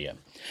area.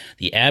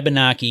 The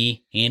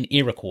Abenaki and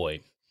Iroquois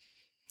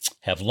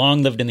have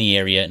long lived in the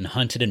area and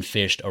hunted and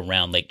fished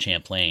around Lake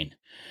Champlain.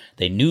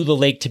 They knew the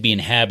lake to be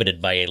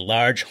inhabited by a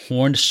large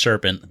horned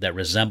serpent that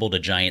resembled a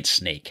giant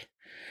snake.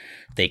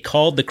 They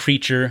called the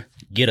creature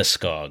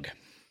Gittaskog.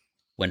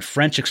 When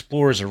French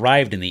explorers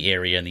arrived in the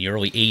area in the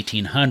early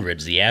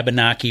 1800s, the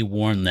Abenaki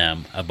warned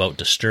them about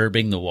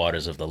disturbing the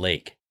waters of the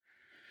lake.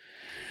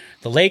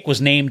 The lake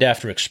was named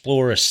after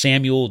explorer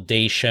Samuel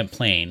de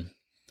Champlain,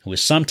 who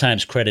is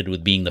sometimes credited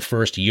with being the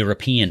first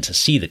European to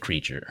see the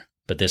creature,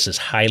 but this is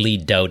highly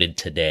doubted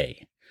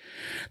today.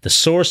 The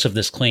source of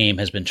this claim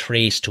has been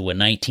traced to a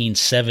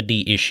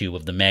 1970 issue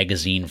of the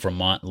magazine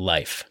Vermont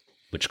Life,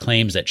 which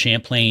claims that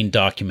Champlain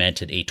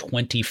documented a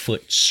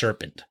 20-foot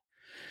serpent.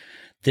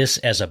 This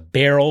as a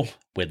barrel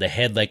with a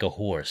head like a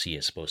horse, he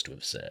is supposed to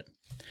have said.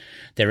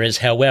 There is,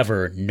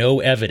 however, no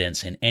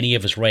evidence in any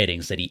of his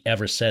writings that he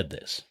ever said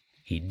this.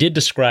 He did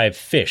describe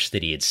fish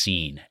that he had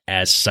seen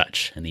as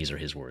such, and these are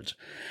his words.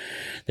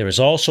 There is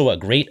also a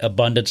great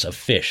abundance of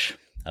fish,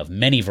 of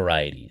many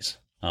varieties.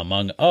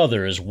 Among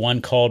others,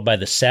 one called by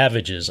the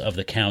savages of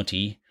the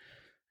county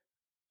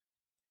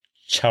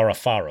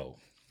Charafaro.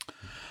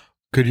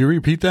 Could you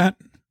repeat that?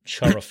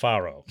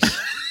 Charafaro.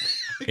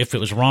 If it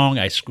was wrong,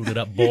 I screwed it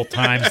up both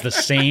times the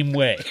same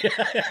way.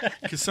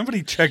 Could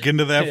somebody check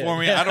into that for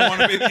me? I don't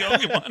want to be the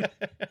only one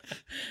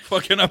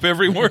fucking up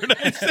every word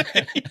I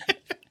say.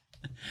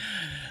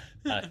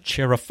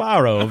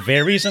 Charafaro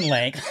varies in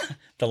length,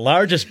 the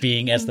largest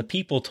being, as the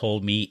people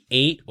told me,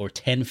 8 or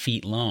 10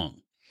 feet long.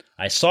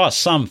 I saw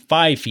some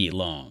 5 feet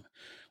long,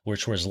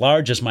 which were as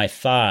large as my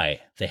thigh,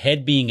 the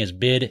head being as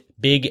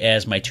big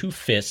as my 2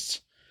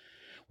 fists,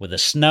 with a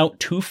snout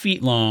 2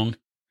 feet long,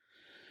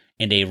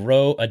 and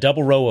a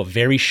double row of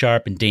very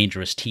sharp and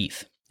dangerous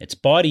teeth. Its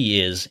body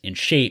is, in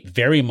shape,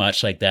 very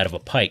much like that of a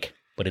pike,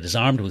 but it is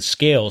armed with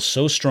scales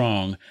so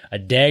strong a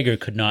dagger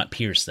could not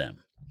pierce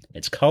them.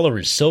 Its color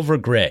is silver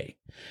gray.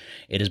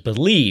 It is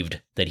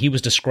believed that he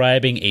was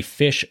describing a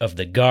fish of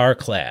the gar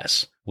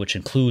class, which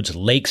includes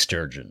lake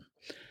sturgeon,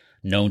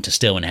 known to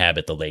still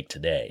inhabit the lake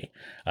today.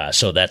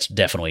 So that's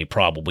definitely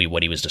probably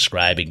what he was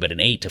describing, but an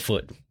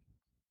 8-foot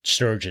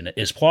sturgeon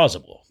is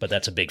plausible, but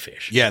that's a big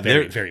fish. Yeah,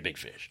 very, very big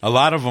fish. A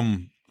lot of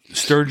them,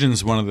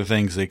 sturgeon's one of the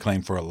things they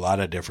claim for a lot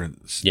of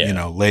different,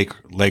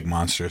 lake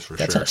monsters for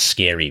that's sure. That's a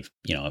scary,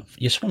 if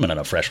you're swimming in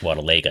a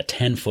freshwater lake, a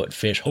 10-foot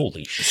fish,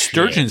 holy shit.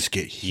 Sturgeons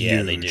get huge.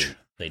 Yeah, they do.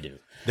 They do.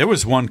 There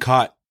was one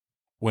caught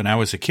when I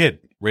was a kid,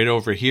 right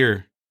over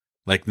here,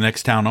 like the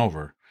next town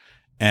over,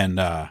 and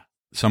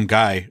some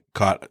guy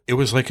caught, it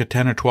was like a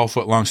 10 or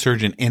 12-foot long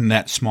sturgeon in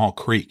that small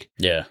creek.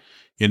 Yeah.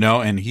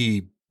 And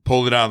he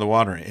pulled it out of the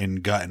water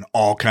and got in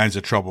all kinds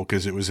of trouble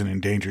because it was an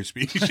endangered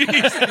species. And he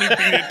beat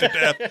it to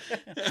death.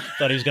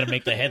 Thought he was going to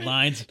make the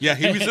headlines. Yeah,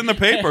 he was in the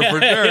paper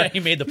for sure. He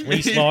made the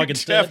police log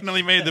instead.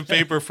 Definitely made the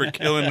paper for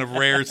killing a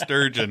rare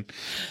sturgeon.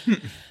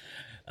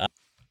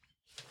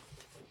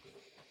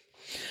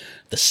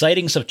 The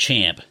sightings of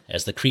Champ,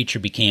 as the creature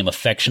became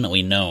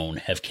affectionately known,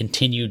 have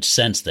continued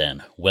since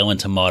then, well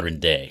into modern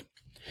day.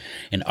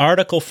 An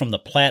article from the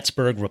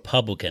Plattsburgh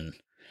Republican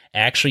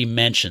actually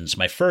mentions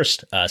my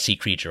first sea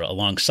creature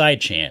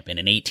alongside Champ in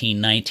an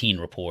 1819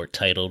 report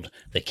titled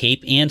The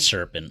Cape Ann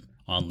Serpent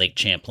on Lake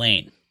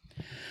Champlain.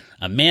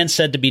 A man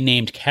said to be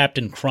named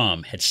Captain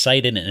Crum had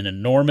sighted an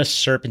enormous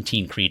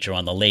serpentine creature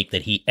on the lake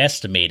that he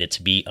estimated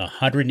to be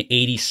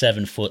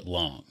 187 foot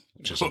long,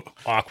 which is an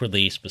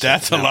awkwardly specific.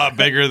 That's a lot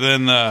bigger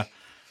than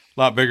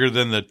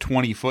the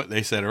 20 foot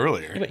they said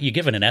earlier. Yeah, but you're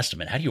given an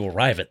estimate. How do you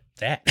arrive at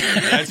that?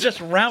 Just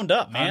round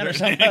up, man, or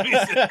something.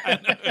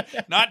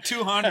 Not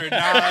 200.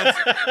 No,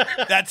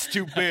 that's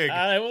too big.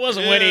 It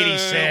wasn't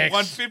 186.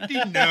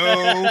 150?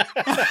 No.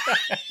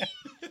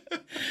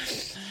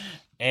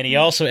 And he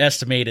also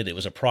estimated it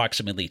was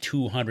approximately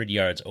 200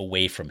 yards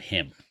away from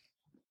him.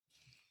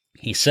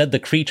 He said the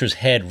creature's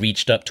head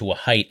reached up to a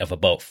height of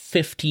about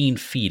 15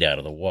 feet out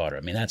of the water.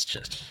 I mean, that's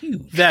just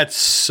huge. That's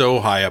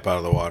so high up out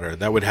of the water.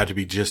 That would have to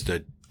be just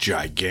a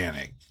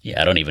gigantic.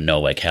 Yeah, I don't even know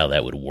like how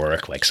that would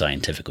work. Like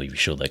scientifically, if you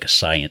showed like a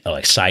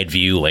side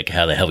view, like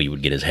how the hell he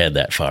would get his head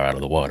that far out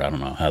of the water. I don't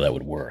know how that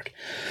would work.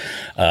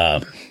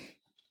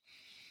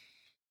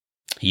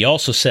 He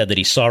also said that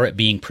he saw it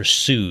being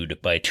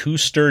pursued by 2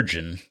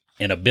 sturgeon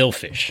and a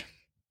billfish.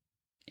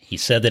 He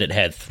said that it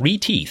had 3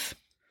 teeth,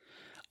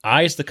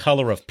 eyes the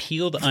color of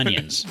peeled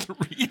onions,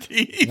 3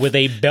 teeth, with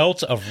a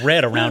belt of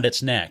red around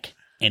its neck,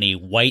 and a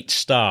white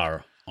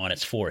star on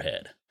its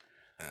forehead.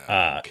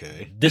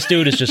 Okay. This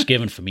dude is just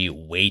giving for me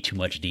way too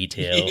much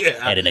detail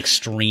at an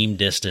extreme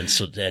distance.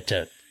 So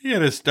that he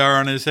had a star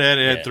on his head.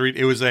 It had 3.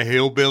 It was a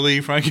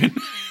hillbilly. Fucking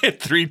had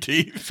 3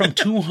 teeth from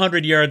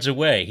 200 yards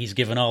away. He's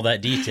giving all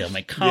that detail. I'm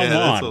like, come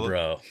on,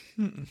 bro.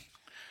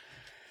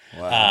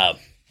 Wow.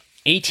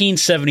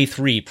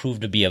 1873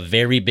 proved to be a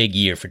very big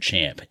year for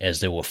Champ,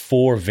 as there were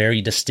 4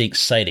 very distinct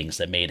sightings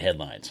that made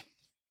headlines.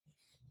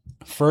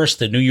 First,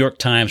 the New York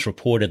Times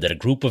reported that a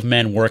group of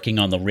men working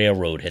on the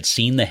railroad had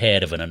seen the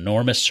head of an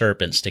enormous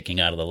serpent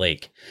sticking out of the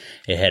lake.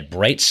 It had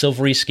bright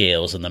silvery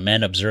scales, and the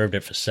men observed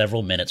it for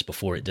several minutes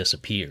before it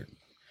disappeared.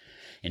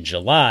 In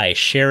July,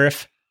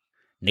 Sheriff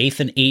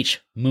Nathan H.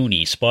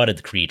 Mooney spotted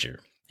the creature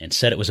and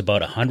said it was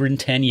about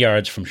 110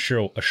 yards from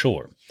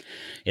ashore.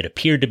 It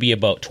appeared to be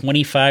about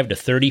 25 to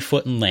 30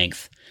 foot in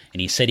length,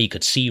 and he said he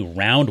could see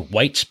round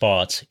white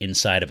spots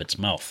inside of its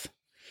mouth.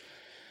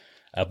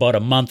 About a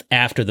month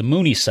after the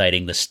Mooney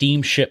sighting, the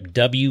steamship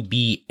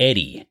W.B.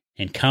 Eddy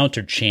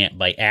encountered Champ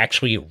by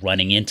actually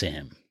running into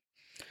him.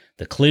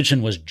 The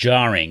collision was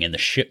jarring, and the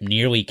ship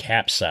nearly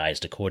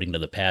capsized, according to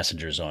the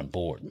passengers on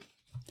board.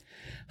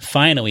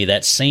 Finally,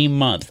 that same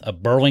month, a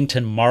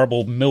Burlington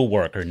marble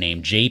millworker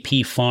named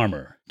J.P.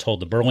 Farmer told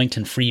the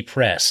Burlington Free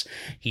Press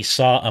he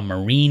saw a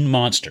marine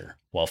monster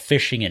while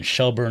fishing in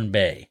Shelburne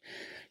Bay.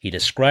 He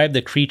described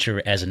the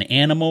creature as an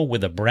animal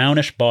with a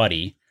brownish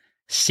body,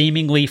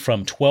 seemingly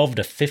from 12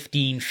 to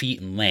 15 feet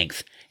in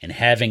length, and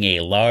having a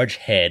large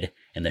head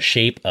in the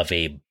shape of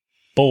a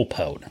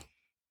bullpout.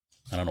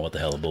 I don't know what the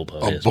hell a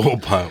bullpout is. A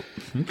bullpout.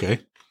 Okay.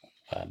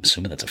 I'm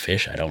assuming that's a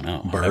fish. I don't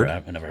know. Bird?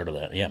 I've never heard of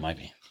that. Yeah, it might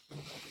be.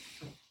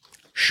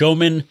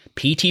 Showman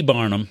P.T.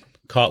 Barnum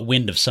caught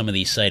wind of some of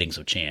these sightings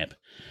of Champ,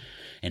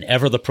 and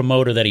ever the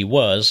promoter that he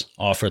was,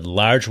 offered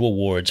large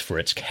rewards for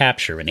its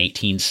capture in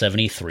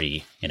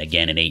 1873 and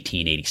again in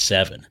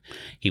 1887.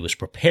 He was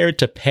prepared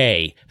to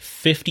pay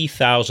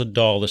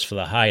 $50,000 for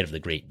the hide of the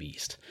great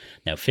beast.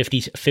 Now,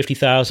 $50,000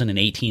 in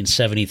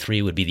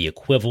 1873 would be the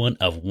equivalent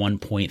of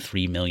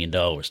 $1.3 million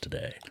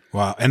today.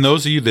 Wow. And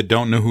those of you that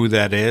don't know who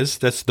that is,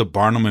 that's the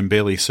Barnum and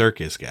Bailey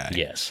Circus guy.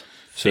 Yes.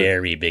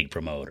 Very big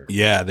promoter.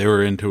 Yeah, they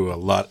were into a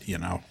lot,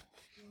 a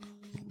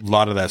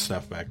lot of that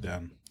stuff back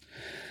then.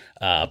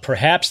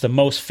 Perhaps the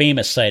most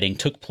famous sighting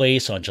took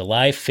place on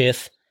July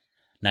 5th,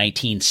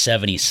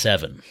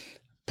 1977.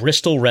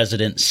 Bristol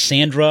resident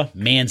Sandra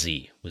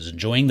Manzi was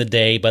enjoying the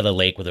day by the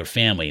lake with her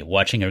family,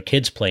 watching her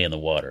kids play in the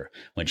water,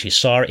 when she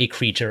saw a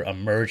creature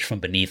emerge from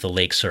beneath the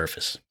lake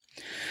surface.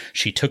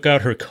 She took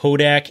out her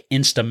Kodak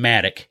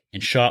Instamatic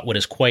and shot what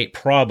is quite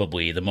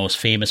probably the most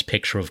famous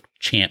picture of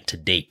Champ to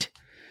date.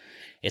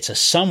 It's a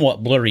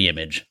somewhat blurry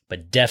image,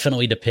 but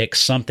definitely depicts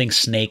something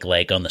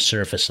snake-like on the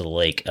surface of the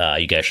lake.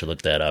 You guys should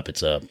look that up.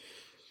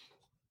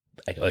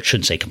 I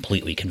shouldn't say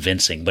completely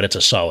convincing, but it's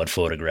a solid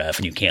photograph,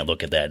 and you can't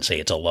look at that and say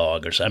it's a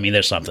log or something. I mean,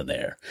 there's something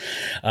there.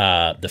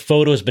 The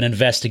photo has been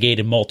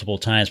investigated multiple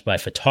times by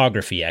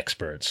photography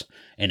experts,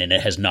 and it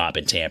has not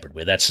been tampered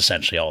with. That's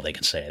essentially all they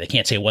can say. They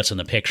can't say what's in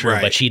the picture,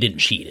 right, but she didn't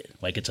cheat it.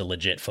 Like, it's a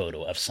legit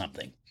photo of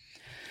something.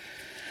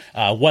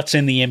 What's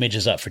in the image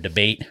is up for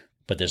debate,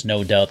 but there's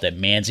no doubt that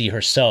Manzi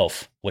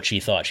herself, what she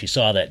thought she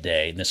saw that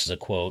day, and this is a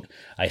quote,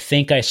 "I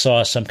think I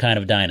saw some kind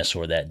of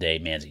dinosaur that day,"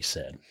 Manzi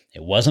said.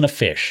 "It wasn't a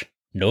fish.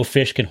 No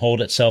fish can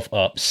hold itself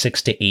up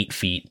 6 to 8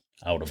 feet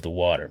out of the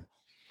water."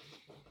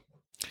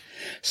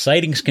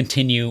 Sightings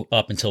continue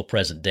up until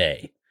present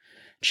day.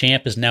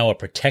 Champ is now a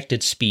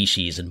protected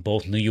species in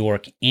both New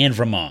York and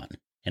Vermont,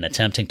 and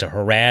attempting to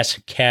harass,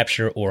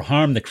 capture, or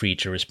harm the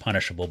creature is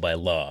punishable by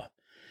law.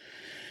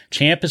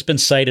 Champ has been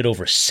cited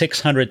over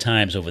 600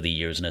 times over the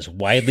years and is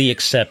widely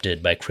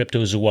accepted by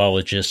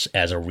cryptozoologists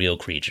as a real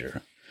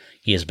creature.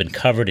 He has been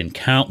covered in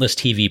countless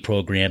TV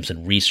programs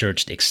and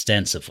researched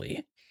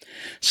extensively.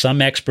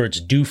 Some experts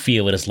do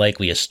feel it is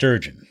likely a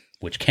sturgeon,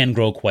 which can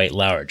grow quite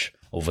large,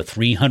 over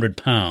 300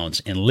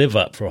 pounds, and live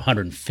up for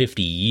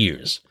 150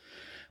 years.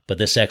 But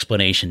this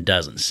explanation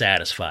doesn't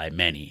satisfy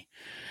many.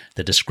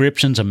 The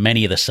descriptions of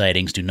many of the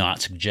sightings do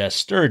not suggest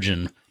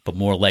sturgeon, but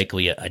more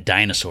likely a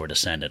dinosaur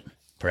descendant,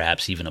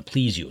 perhaps even a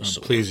plesiosaur.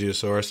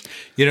 Plesiosaurus.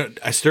 You know,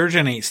 a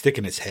sturgeon ain't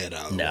sticking its head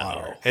out of the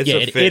water. It's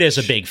a fish. It is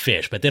a big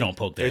fish, but they don't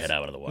poke their head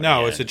out of the water.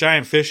 No, it's a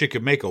giant fish. It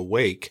could make a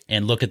wake.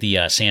 And look at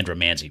the Sandra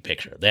Manzi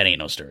picture. That ain't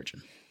no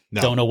sturgeon.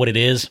 No. Don't know what it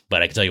is,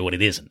 but I can tell you what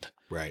it isn't.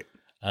 Right.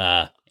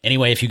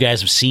 Anyway, if you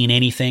guys have seen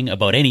anything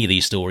about any of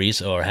these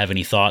stories or have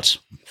any thoughts,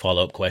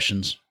 follow-up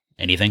questions,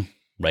 anything,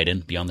 write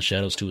in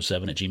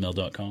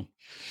beyondtheshadows207@gmail.com.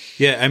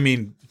 Yeah, I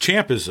mean,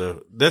 Champ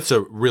that's a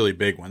really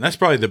big one. That's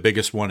probably the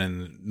biggest one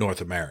in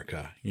North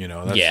America. You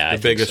know,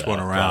 that's the biggest one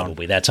around.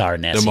 Probably. That's our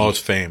Nessie. The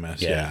most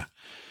famous, yeah.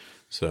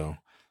 So,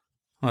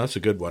 that's a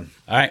good one.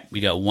 All right,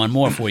 we got one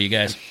more for you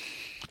guys.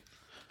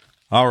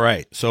 All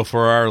right, so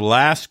for our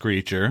last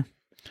creature,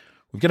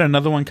 we've got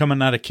another one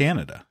coming out of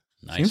Canada.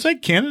 Nice. Seems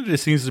like Canada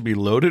seems to be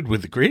loaded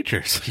with the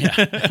creatures.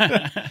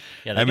 Yeah,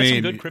 I mean,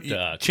 some good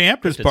crypto.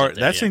 Champ is part.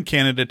 That's in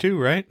Canada too,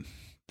 right?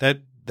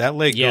 That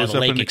lake goes the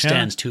up lake into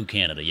extends Canada. to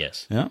Canada.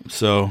 Yes. Yeah.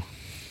 So,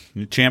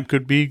 Champ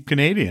could be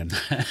Canadian.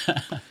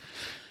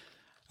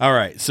 All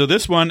right. So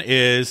this one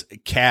is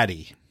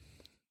Caddy.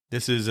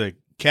 This is a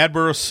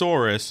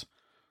Cadborosaurus,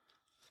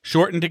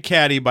 shortened to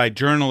Caddy by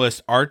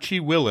journalist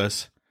Archie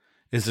Willis,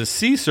 is a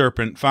sea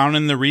serpent found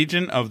in the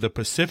region of the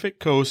Pacific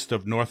coast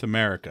of North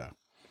America.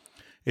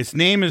 Its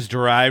name is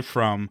derived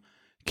from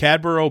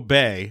Cadboro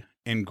Bay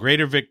in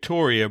Greater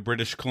Victoria,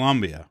 British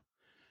Columbia,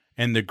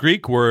 and the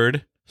Greek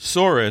word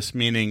saurus,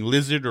 meaning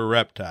lizard or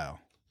reptile.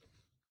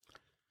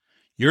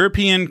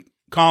 European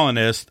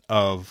colonists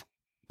of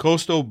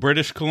coastal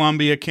British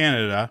Columbia,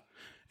 Canada,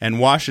 and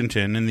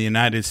Washington in the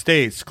United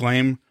States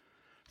claim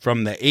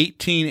from the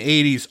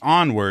 1880s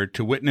onward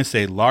to witness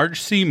a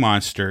large sea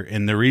monster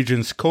in the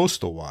region's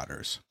coastal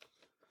waters.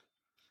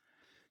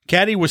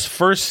 Caddy was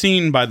first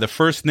seen by the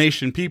First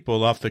Nation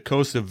people off the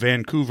coast of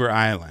Vancouver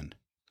Island.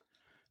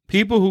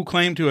 People who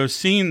claim to have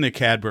seen the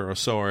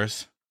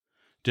Cadborosaurus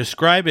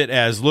describe it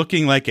as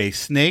looking like a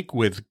snake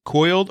with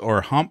coiled or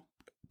hump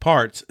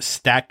parts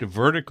stacked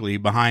vertically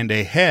behind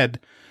a head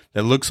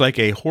that looks like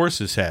a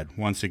horse's head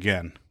once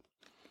again.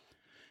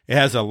 It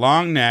has a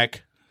long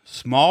neck,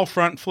 small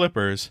front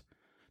flippers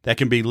that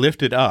can be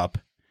lifted up,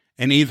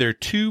 and either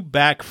two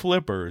back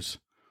flippers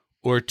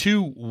or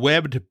two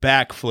webbed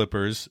back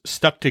flippers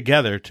stuck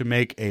together to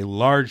make a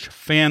large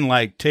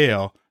fan-like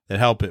tail that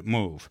help it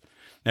move.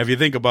 Now, if you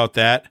think about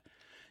that,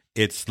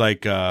 it's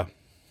like a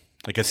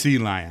sea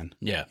lion.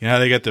 Yeah. You know how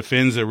they got the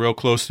fins that are real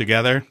close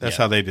together? That's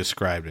how they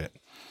described it.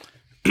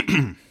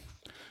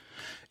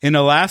 In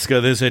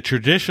Alaska, there's a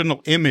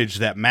traditional image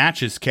that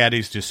matches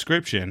Caddy's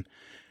description,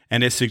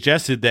 and it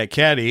suggested that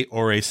Caddy,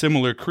 or a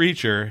similar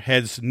creature,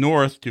 heads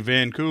north to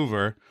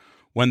Vancouver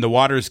when the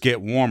waters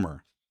get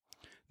warmer.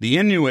 The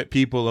Inuit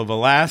people of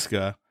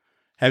Alaska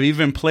have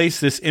even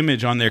placed this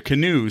image on their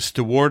canoes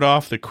to ward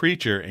off the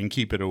creature and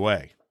keep it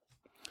away.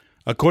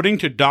 According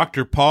to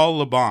Dr. Paul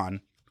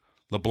LeBlanc,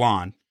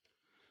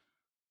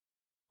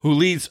 who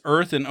leads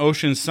Earth and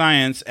Ocean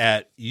Science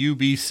at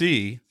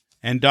UBC,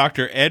 and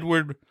Dr.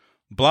 Edward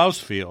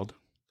Blousfield,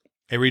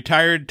 a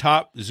retired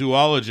top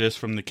zoologist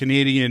from the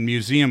Canadian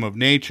Museum of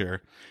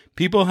Nature,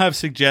 people have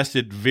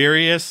suggested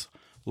various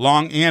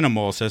long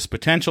animals as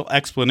potential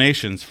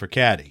explanations for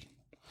Caddy.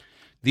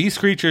 These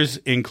creatures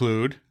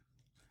include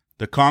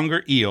the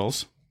conger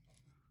eels,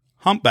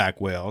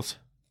 humpback whales,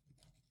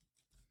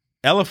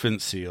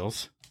 elephant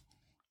seals,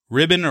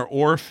 ribbon or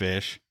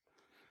oarfish,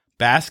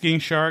 basking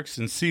sharks,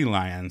 and sea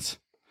lions.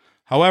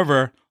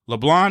 However,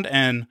 LeBlanc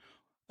and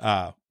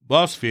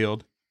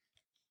Blousfield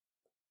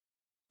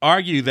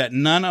argue that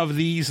none of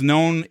these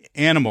known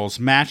animals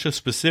match the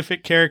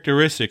specific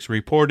characteristics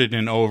reported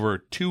in over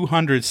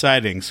 200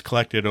 sightings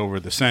collected over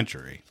the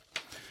century.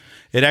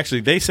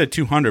 They said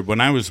 200. When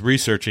I was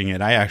researching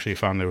it, I actually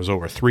found there was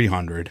over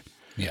 300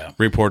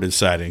 reported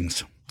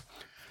sightings.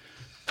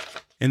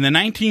 In the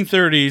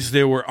 1930s,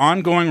 there were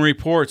ongoing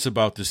reports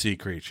about the sea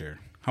creature.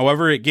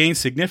 However, it gained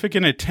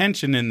significant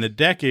attention in the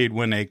decade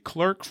when a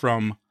clerk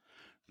from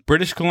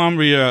British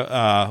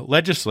Columbia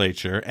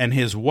legislature and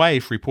his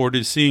wife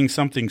reported seeing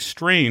something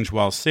strange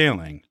while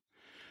sailing.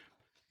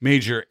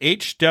 Major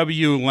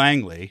H.W.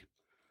 Langley,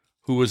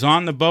 who was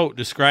on the boat,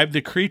 described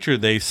the creature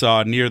they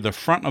saw near the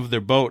front of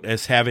their boat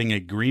as having a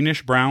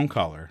greenish-brown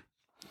color.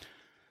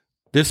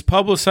 This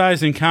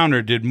publicized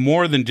encounter did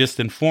more than just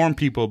inform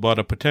people about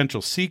a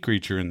potential sea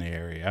creature in the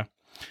area.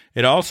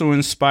 It also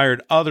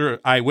inspired other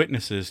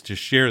eyewitnesses to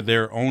share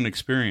their own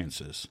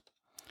experiences.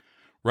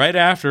 Right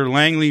after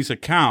Langley's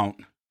account,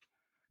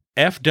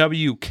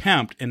 F.W.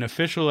 Kemp, an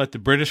official at the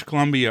British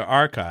Columbia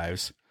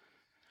Archives,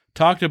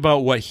 talked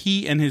about what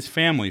he and his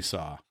family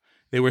saw.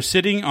 They were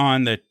sitting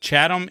on the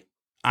Chatham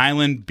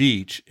Island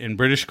beach in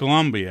British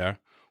Columbia,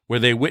 where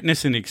they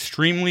witnessed an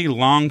extremely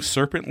long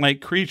serpent-like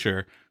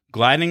creature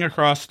gliding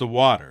across the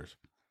waters.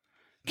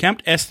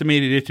 Kemp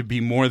estimated it to be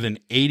more than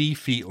 80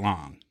 feet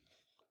long.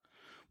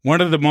 One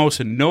of the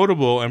most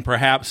notable and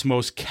perhaps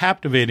most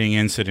captivating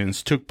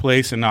incidents took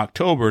place in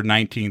October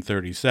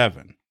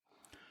 1937.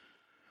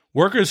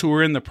 Workers who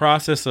were in the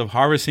process of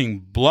harvesting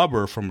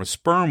blubber from a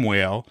sperm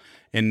whale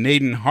in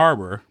Naden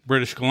Harbor,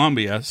 British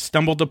Columbia,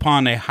 stumbled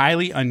upon a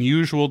highly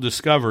unusual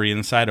discovery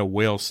inside a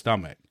whale's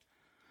stomach.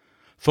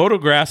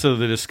 Photographs of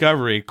the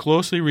discovery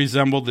closely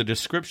resembled the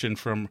description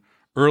from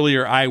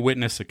earlier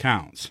eyewitness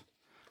accounts.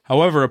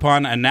 However,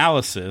 upon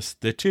analysis,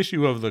 the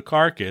tissue of the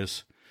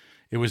carcass,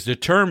 it was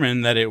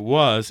determined that it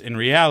was, in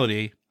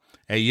reality,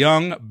 a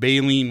young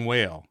baleen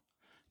whale,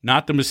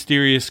 not the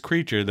mysterious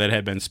creature that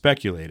had been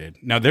speculated.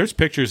 Now, there's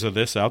pictures of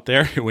this out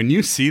there. When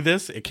you see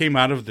this, it came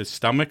out of the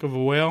stomach of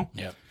a whale.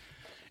 Yep.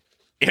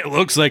 It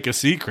looks like a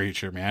sea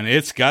creature, man.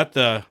 It's got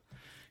the,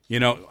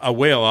 a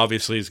whale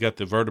obviously has got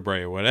the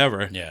vertebrae or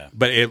whatever. Yeah.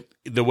 But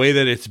the way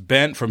that it's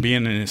bent from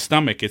being in his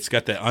stomach, it's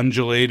got the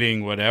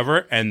undulating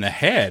whatever, and the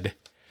head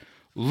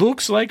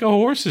looks like a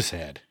horse's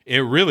head. It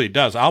really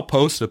does. I'll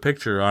post a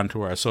picture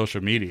onto our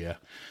social media.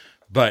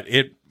 But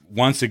it,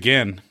 once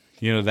again,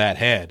 that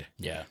head.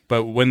 Yeah.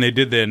 But when they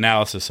did the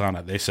analysis on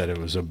it, they said it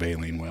was a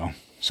baleen whale.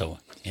 So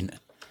in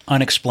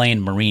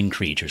unexplained marine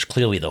creatures,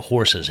 clearly the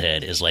horse's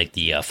head is like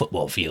the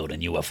football field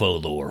in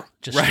UFO lore.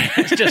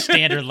 It's just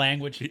standard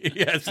language.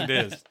 Yes, it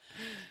is.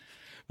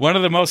 One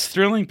of the most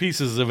thrilling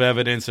pieces of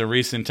evidence of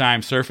recent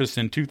time surfaced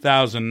in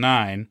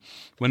 2009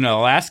 when an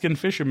Alaskan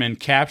fisherman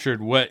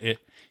captured what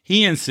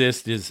he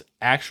insists is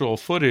actual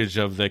footage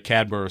of the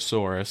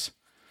Cadborosaurus.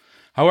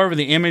 However,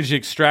 the image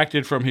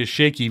extracted from his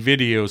shaky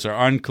videos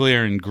are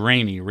unclear and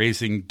grainy,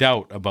 raising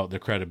doubt about the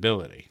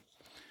credibility.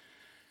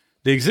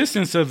 The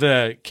existence of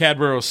the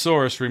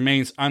Cadborosaurus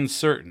remains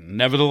uncertain.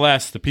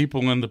 Nevertheless, the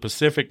people in the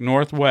Pacific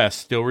Northwest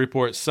still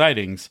report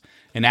sightings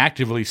and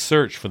actively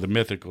search for the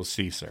mythical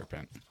sea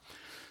serpent.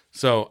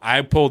 So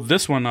I pulled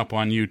this one up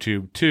on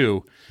YouTube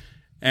too,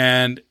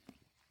 and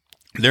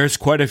there's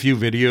quite a few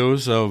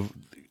videos of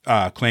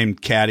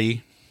claimed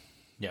caddy.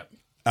 Yep.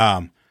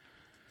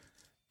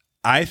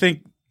 I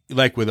think,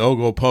 like with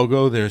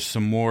Ogopogo, there's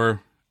some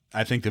more.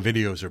 I think the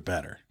videos are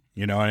better.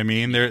 You know what I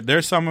mean?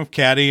 There's some of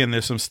caddy, and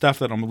there's some stuff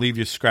that'll leave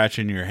you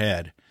scratching your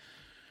head.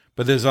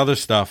 But there's other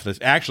stuff that's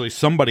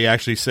somebody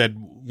actually said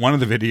one of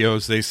the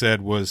videos they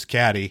said was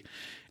caddy,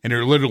 and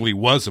it literally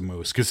was a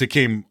moose because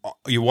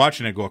you're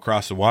watching it go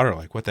across the water,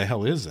 like, what the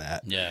hell is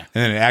that? Yeah.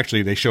 And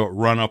then they show it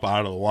run up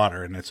out of the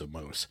water, and it's a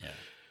moose. Yeah.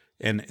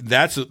 And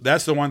that's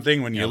the one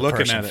thing when you're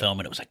looking at it.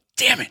 Filming it was like,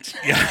 damn it.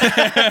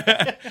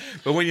 Yeah.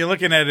 But when you're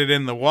looking at it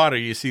in the water,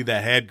 you see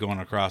that head going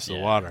across the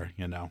water,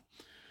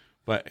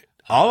 But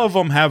all of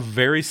them have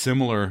very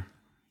similar,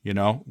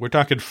 we're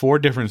talking 4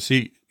 different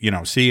sea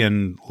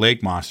and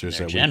lake monsters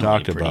that we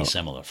talked about. Pretty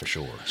similar for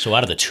sure. So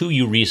out of the 2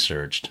 you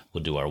researched,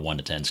 we'll do our 1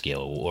 to 10 scale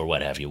or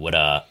what have you.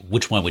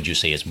 Which one would you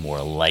say is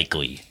more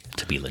likely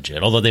to be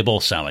legit? Although they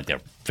both sound like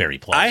they're very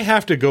plausible. I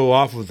have to go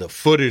off of the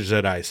footage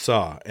that I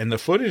saw. And the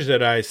footage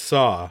that I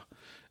saw,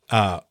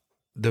 the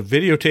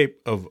videotape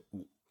of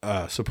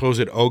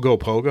supposed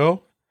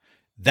Ogopogo,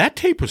 that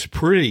tape was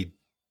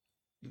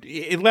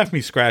it left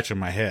me scratching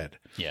my head.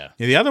 Yeah.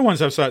 The other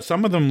ones I've saw,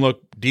 some of them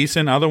look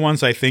decent. Other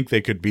ones I think they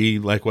could be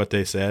like what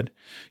they said.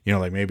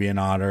 Like maybe an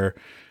otter.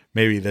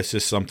 Maybe this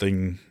is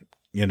something,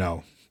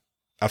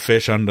 a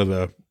fish under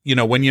the,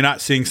 when you're not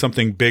seeing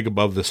something big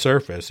above the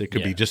surface, it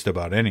could be just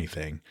about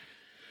anything.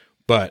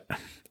 But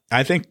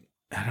I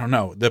don't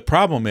know. The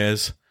problem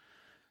is,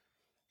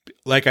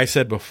 like I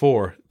said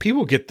before,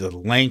 people get the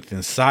length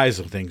and size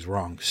of things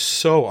wrong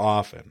so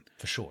often.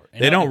 For sure.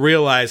 They don't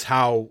realize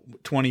how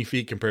 20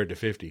 feet compared to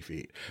 50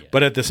 feet. Yeah.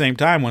 But at the same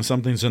time, when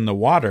something's in the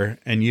water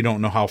and you don't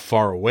know how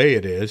far away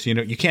it is,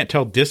 you can't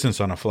tell distance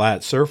on a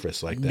flat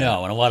surface like that.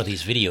 No, in a lot of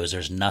these videos,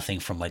 there's nothing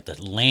from like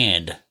the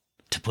land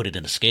to put it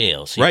into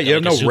scale. So right, you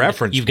have no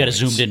reference. You've got a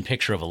zoomed-in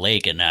picture of a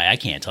lake, and I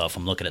can't tell if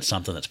I'm looking at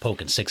something that's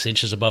poking 6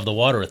 inches above the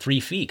water or 3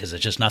 feet because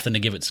there's just nothing to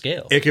give it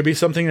scale. It could be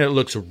something that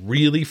looks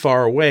really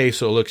far away,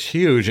 so it looks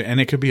huge,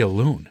 and it could be a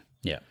loon.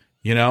 Yeah.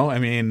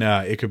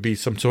 It could be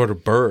some sort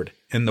of bird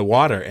in the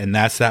water, and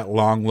that's that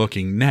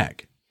long-looking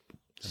neck.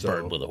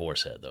 Bird with a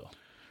horse head, though.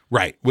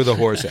 Right, with a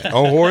horse head.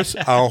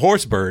 A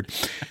horse bird.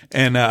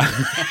 And,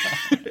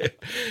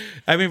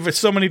 for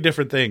so many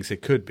different things,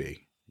 it could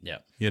be. Yeah.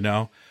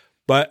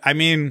 But, I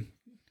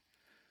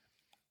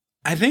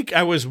think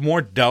I was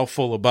more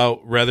doubtful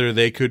about whether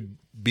they could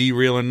be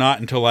real or not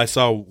until I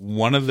saw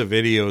one of the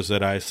videos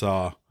that I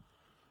saw.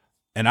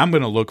 And I'm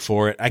going to look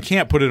for it. I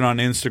can't put it on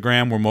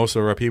Instagram where most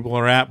of our people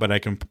are at, but I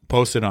can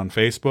post it on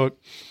Facebook.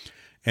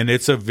 And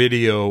it's a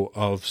video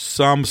of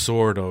some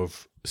sort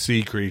of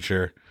sea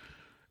creature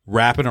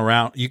wrapping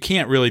around. You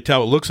can't really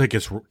tell. It looks like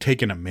it's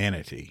taking a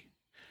manatee.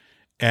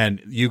 And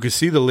you can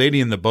see the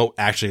lady in the boat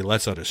actually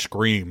lets out a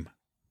scream,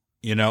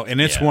 and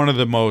it's one of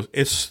the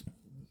most,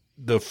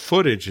 the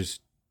footage is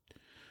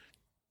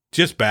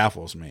just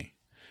baffles me.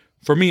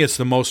 for me, it's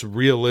the most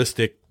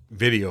realistic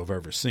video I've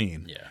ever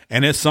seen. Yeah.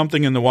 And it's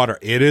something in the water.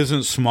 It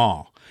isn't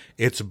small.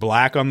 It's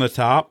black on the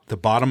top. The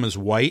bottom is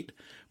white.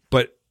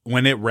 But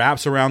when it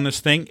wraps around this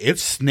thing,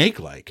 it's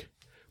snake-like.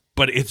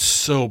 But it's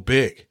so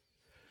big.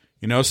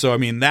 You know, so I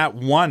mean, that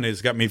one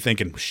has got me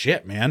thinking,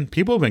 shit, man,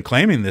 people have been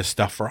claiming this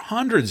stuff for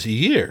hundreds of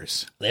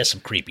years. There's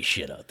some creepy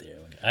shit out there.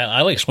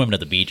 I like swimming at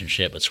the beach and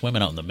shit, but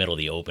swimming out in the middle of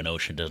the open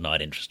ocean does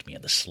not interest me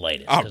in the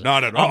slightest. Oh,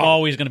 not at all. I'm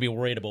always going to be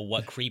worried about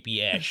what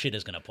creepy ass shit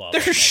is going to pop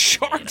up. There's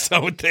sharks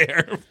out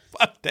there.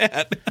 Fuck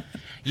that.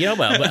 You know,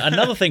 but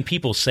another thing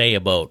people say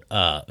about,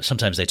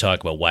 sometimes they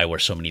talk about why were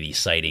so many of these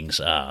sightings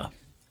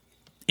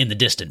in the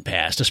distant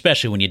past,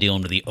 especially when you're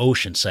dealing with the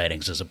ocean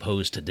sightings as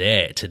opposed to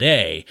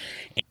today.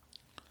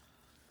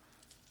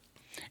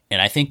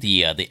 And I think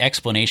the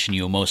explanation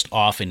you most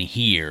often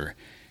hear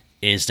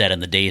is that in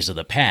the days of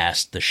the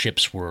past, the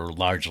ships were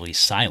largely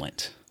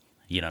silent.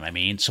 You know what I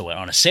mean? So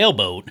on a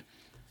sailboat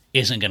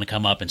isn't going to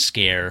come up and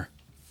scare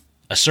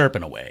a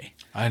serpent away.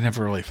 I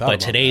never really thought about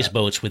But today's that.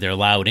 boats with their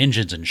loud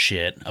engines and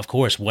shit, of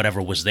course,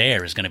 whatever was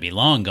there is going to be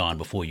long gone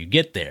before you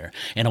get there.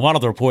 And a lot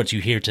of the reports you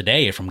hear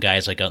today are from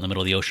guys like out in the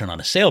middle of the ocean on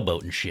a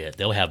sailboat and shit.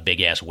 They'll have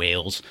big-ass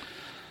whales.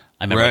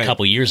 I remember a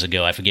couple years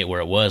ago, I forget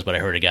where it was, but I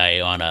heard a guy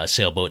on a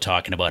sailboat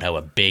talking about how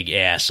a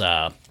big-ass,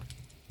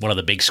 one of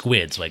the big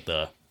squids, like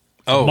the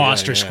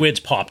monster squids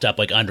popped up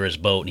like under his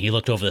boat, and he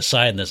looked over the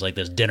side, and there's like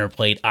this dinner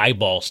plate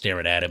eyeball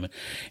staring at him.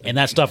 And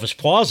that stuff is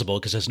plausible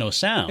because there's no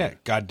sound. Yeah,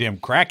 goddamn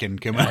Kraken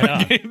come I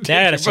out. know.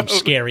 That is some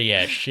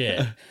scary-ass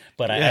shit.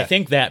 But I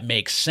think that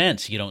makes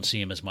sense. You don't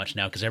see them as much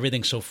now because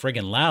everything's so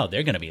friggin' loud.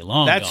 They're going to be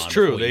long gone. That's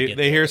true.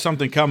 They hear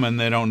something coming,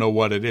 they don't know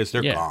what it is.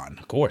 They're gone.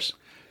 Of course.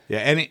 Yeah,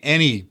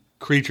 any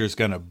creature's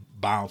going to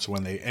bounce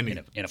when they And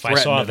if I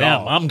saw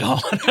them, I'm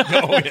gone.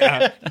 Oh,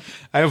 yeah.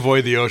 I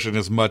avoid the ocean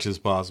as much as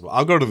possible.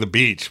 I'll go to the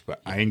beach,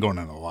 but I ain't going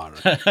in the water.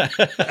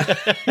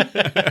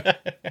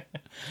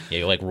 Yeah,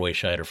 you're like Roy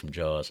Scheider from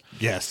Jaws.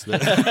 Yes.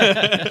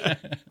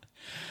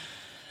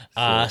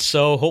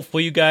 So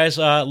hopefully you guys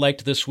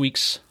liked this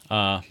week's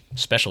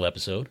special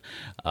episode.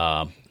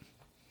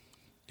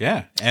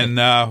 Yeah,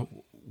 and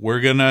we're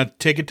going to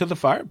take it to the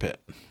fire pit.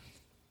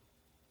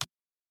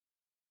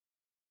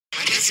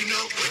 I guess you know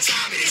what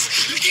time it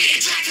is. You get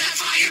into that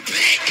fire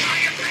pit.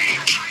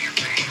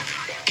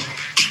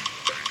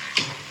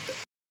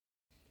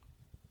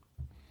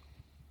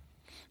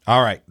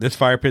 All right, this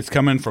fire pit's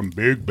coming from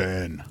Big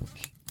Ben.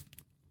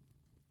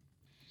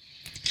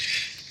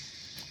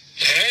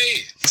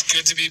 Hey, it's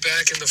good to be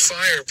back in the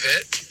fire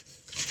pit.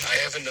 I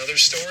have another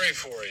story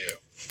for you.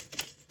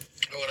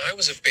 When I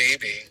was a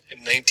baby in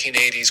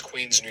 1980s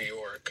Queens, New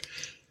York,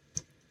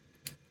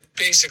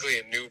 basically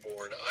a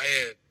newborn, I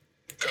had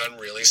gotten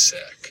really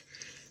sick.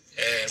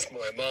 And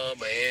my mom,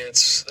 my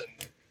aunts,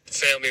 and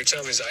family would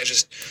tell me I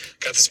just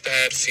got this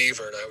bad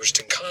fever and I was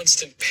just in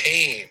constant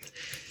pain.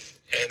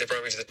 And they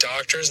brought me to the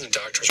doctors, and the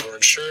doctors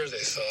weren't sure. They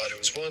thought it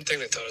was one thing,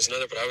 they thought it was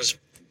another, but I was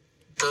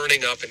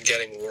burning up and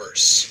getting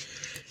worse.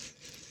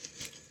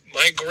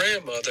 My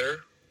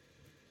grandmother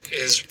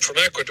is from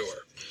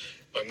Ecuador.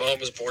 My mom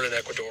was born in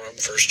Ecuador. I'm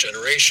first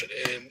generation.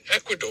 In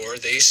Ecuador,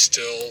 they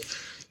still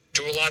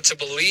do a lot to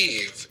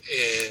believe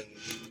in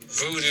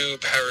voodoo,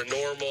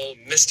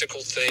 paranormal,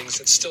 mystical things.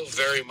 It's still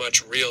very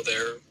much real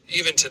there,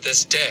 even to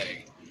this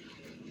day.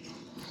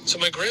 So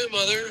my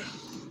grandmother,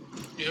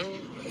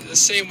 the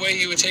same way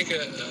you would take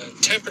a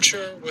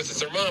temperature with a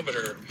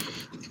thermometer,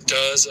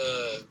 does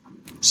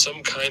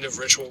some kind of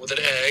ritual with an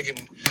egg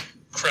and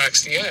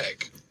cracks the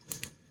egg.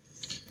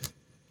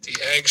 The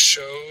egg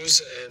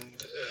shows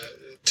and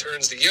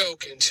turns the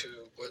yolk into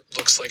what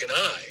looks like an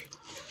eye.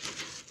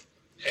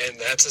 And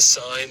that's a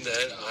sign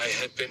that I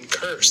had been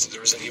cursed, that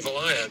there was an evil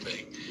eye on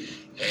me.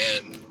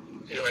 And,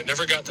 I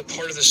never got the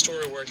part of the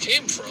story where it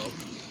came from,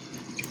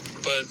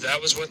 but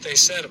that was what they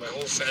said. And my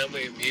whole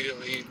family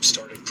immediately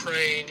started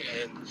praying,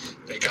 and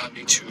they got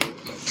me to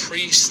a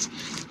priest,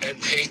 and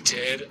they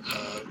did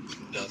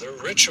another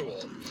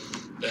ritual.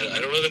 That I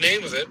don't know the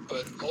name of it,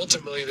 but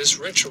ultimately this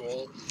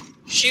ritual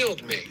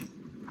healed me.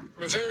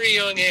 From a very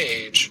young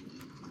age,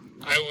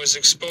 I was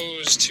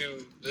exposed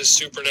to this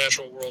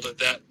supernatural world at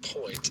that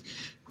point.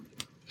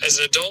 As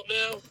an adult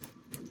now,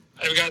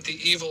 I've got the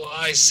evil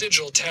eye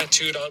sigil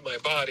tattooed on my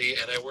body,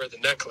 and I wear the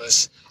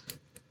necklace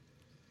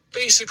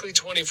basically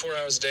 24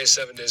 hours a day,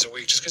 7 days a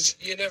week, just because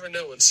you never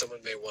know when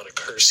someone may want to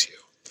curse you.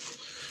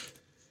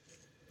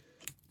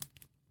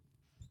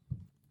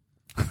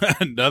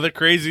 Another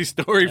crazy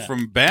story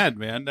from Ben,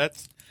 man.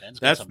 That's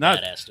some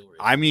not. badass stories.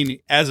 I mean,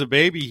 as a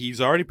baby, he's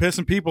already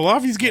pissing people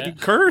off. He's getting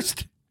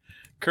cursed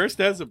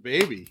as a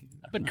baby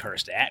I've been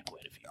cursed at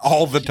quite a few.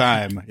 all the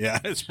time. Yeah,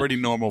 it's pretty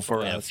normal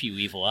for I have a us. few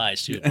evil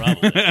eyes too,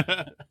 probably.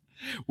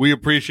 We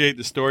appreciate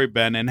the story,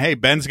 Ben. And hey,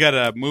 Ben's got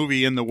a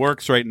movie in the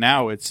works right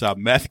now. It's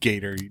Meth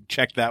Gator. You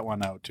check that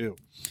one out too.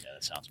 Yeah,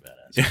 that sounds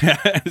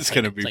badass. It's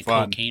going to be It's like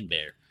fun. Cocaine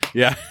Bear.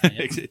 Yeah,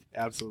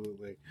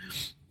 absolutely.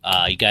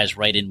 You guys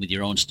write in with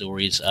your own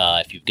stories.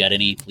 If you've got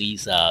any,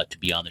 please, to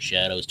be on the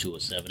shadows,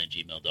 207 at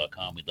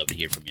gmail.com. We'd love to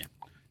hear from you.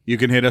 You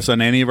can hit us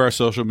on any of our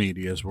social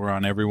medias. We're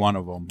on every one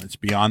of them. It's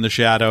Beyond the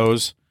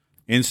Shadows,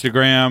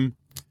 Instagram,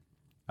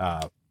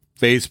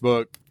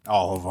 Facebook,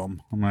 all of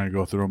them. I'm going to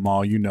go through them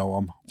all. You know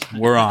them.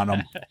 We're on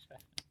them.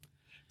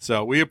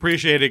 So we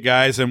appreciate it,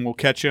 guys, and we'll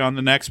catch you on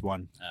the next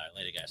one. All right,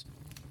 later, guys.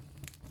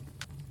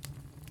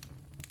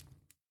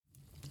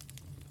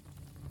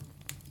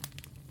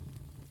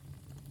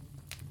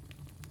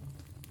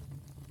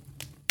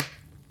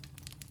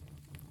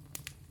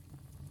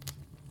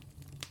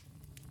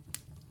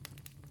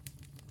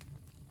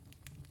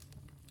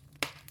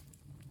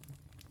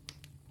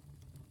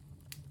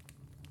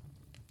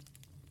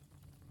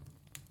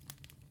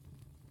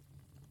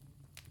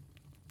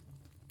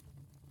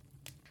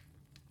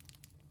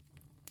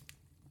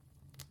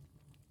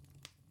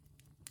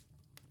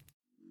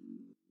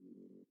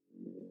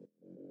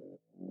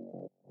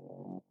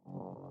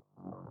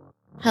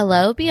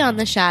 Hello, Beyond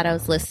the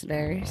Shadows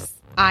listeners.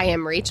 I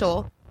am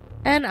Rachel.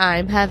 And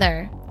I'm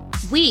Heather.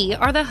 We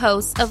are the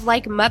hosts of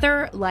Like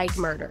Mother, Like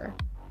Murder.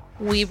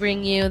 We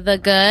bring you the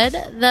good,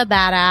 the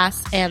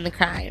badass, and the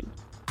crime.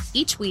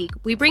 Each week,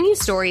 we bring you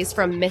stories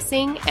from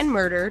missing and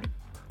murdered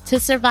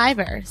to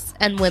survivors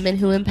and women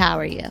who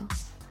empower you.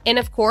 And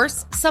of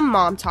course, some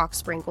mom talk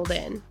sprinkled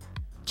in.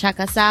 Check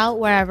us out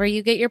wherever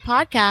you get your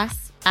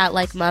podcasts at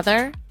Like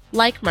Mother,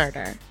 Like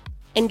Murder.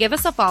 And give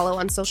us a follow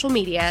on social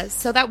media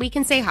so that we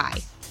can say hi.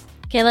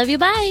 Okay, love you,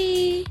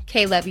 bye.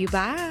 Okay, love you,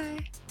 bye.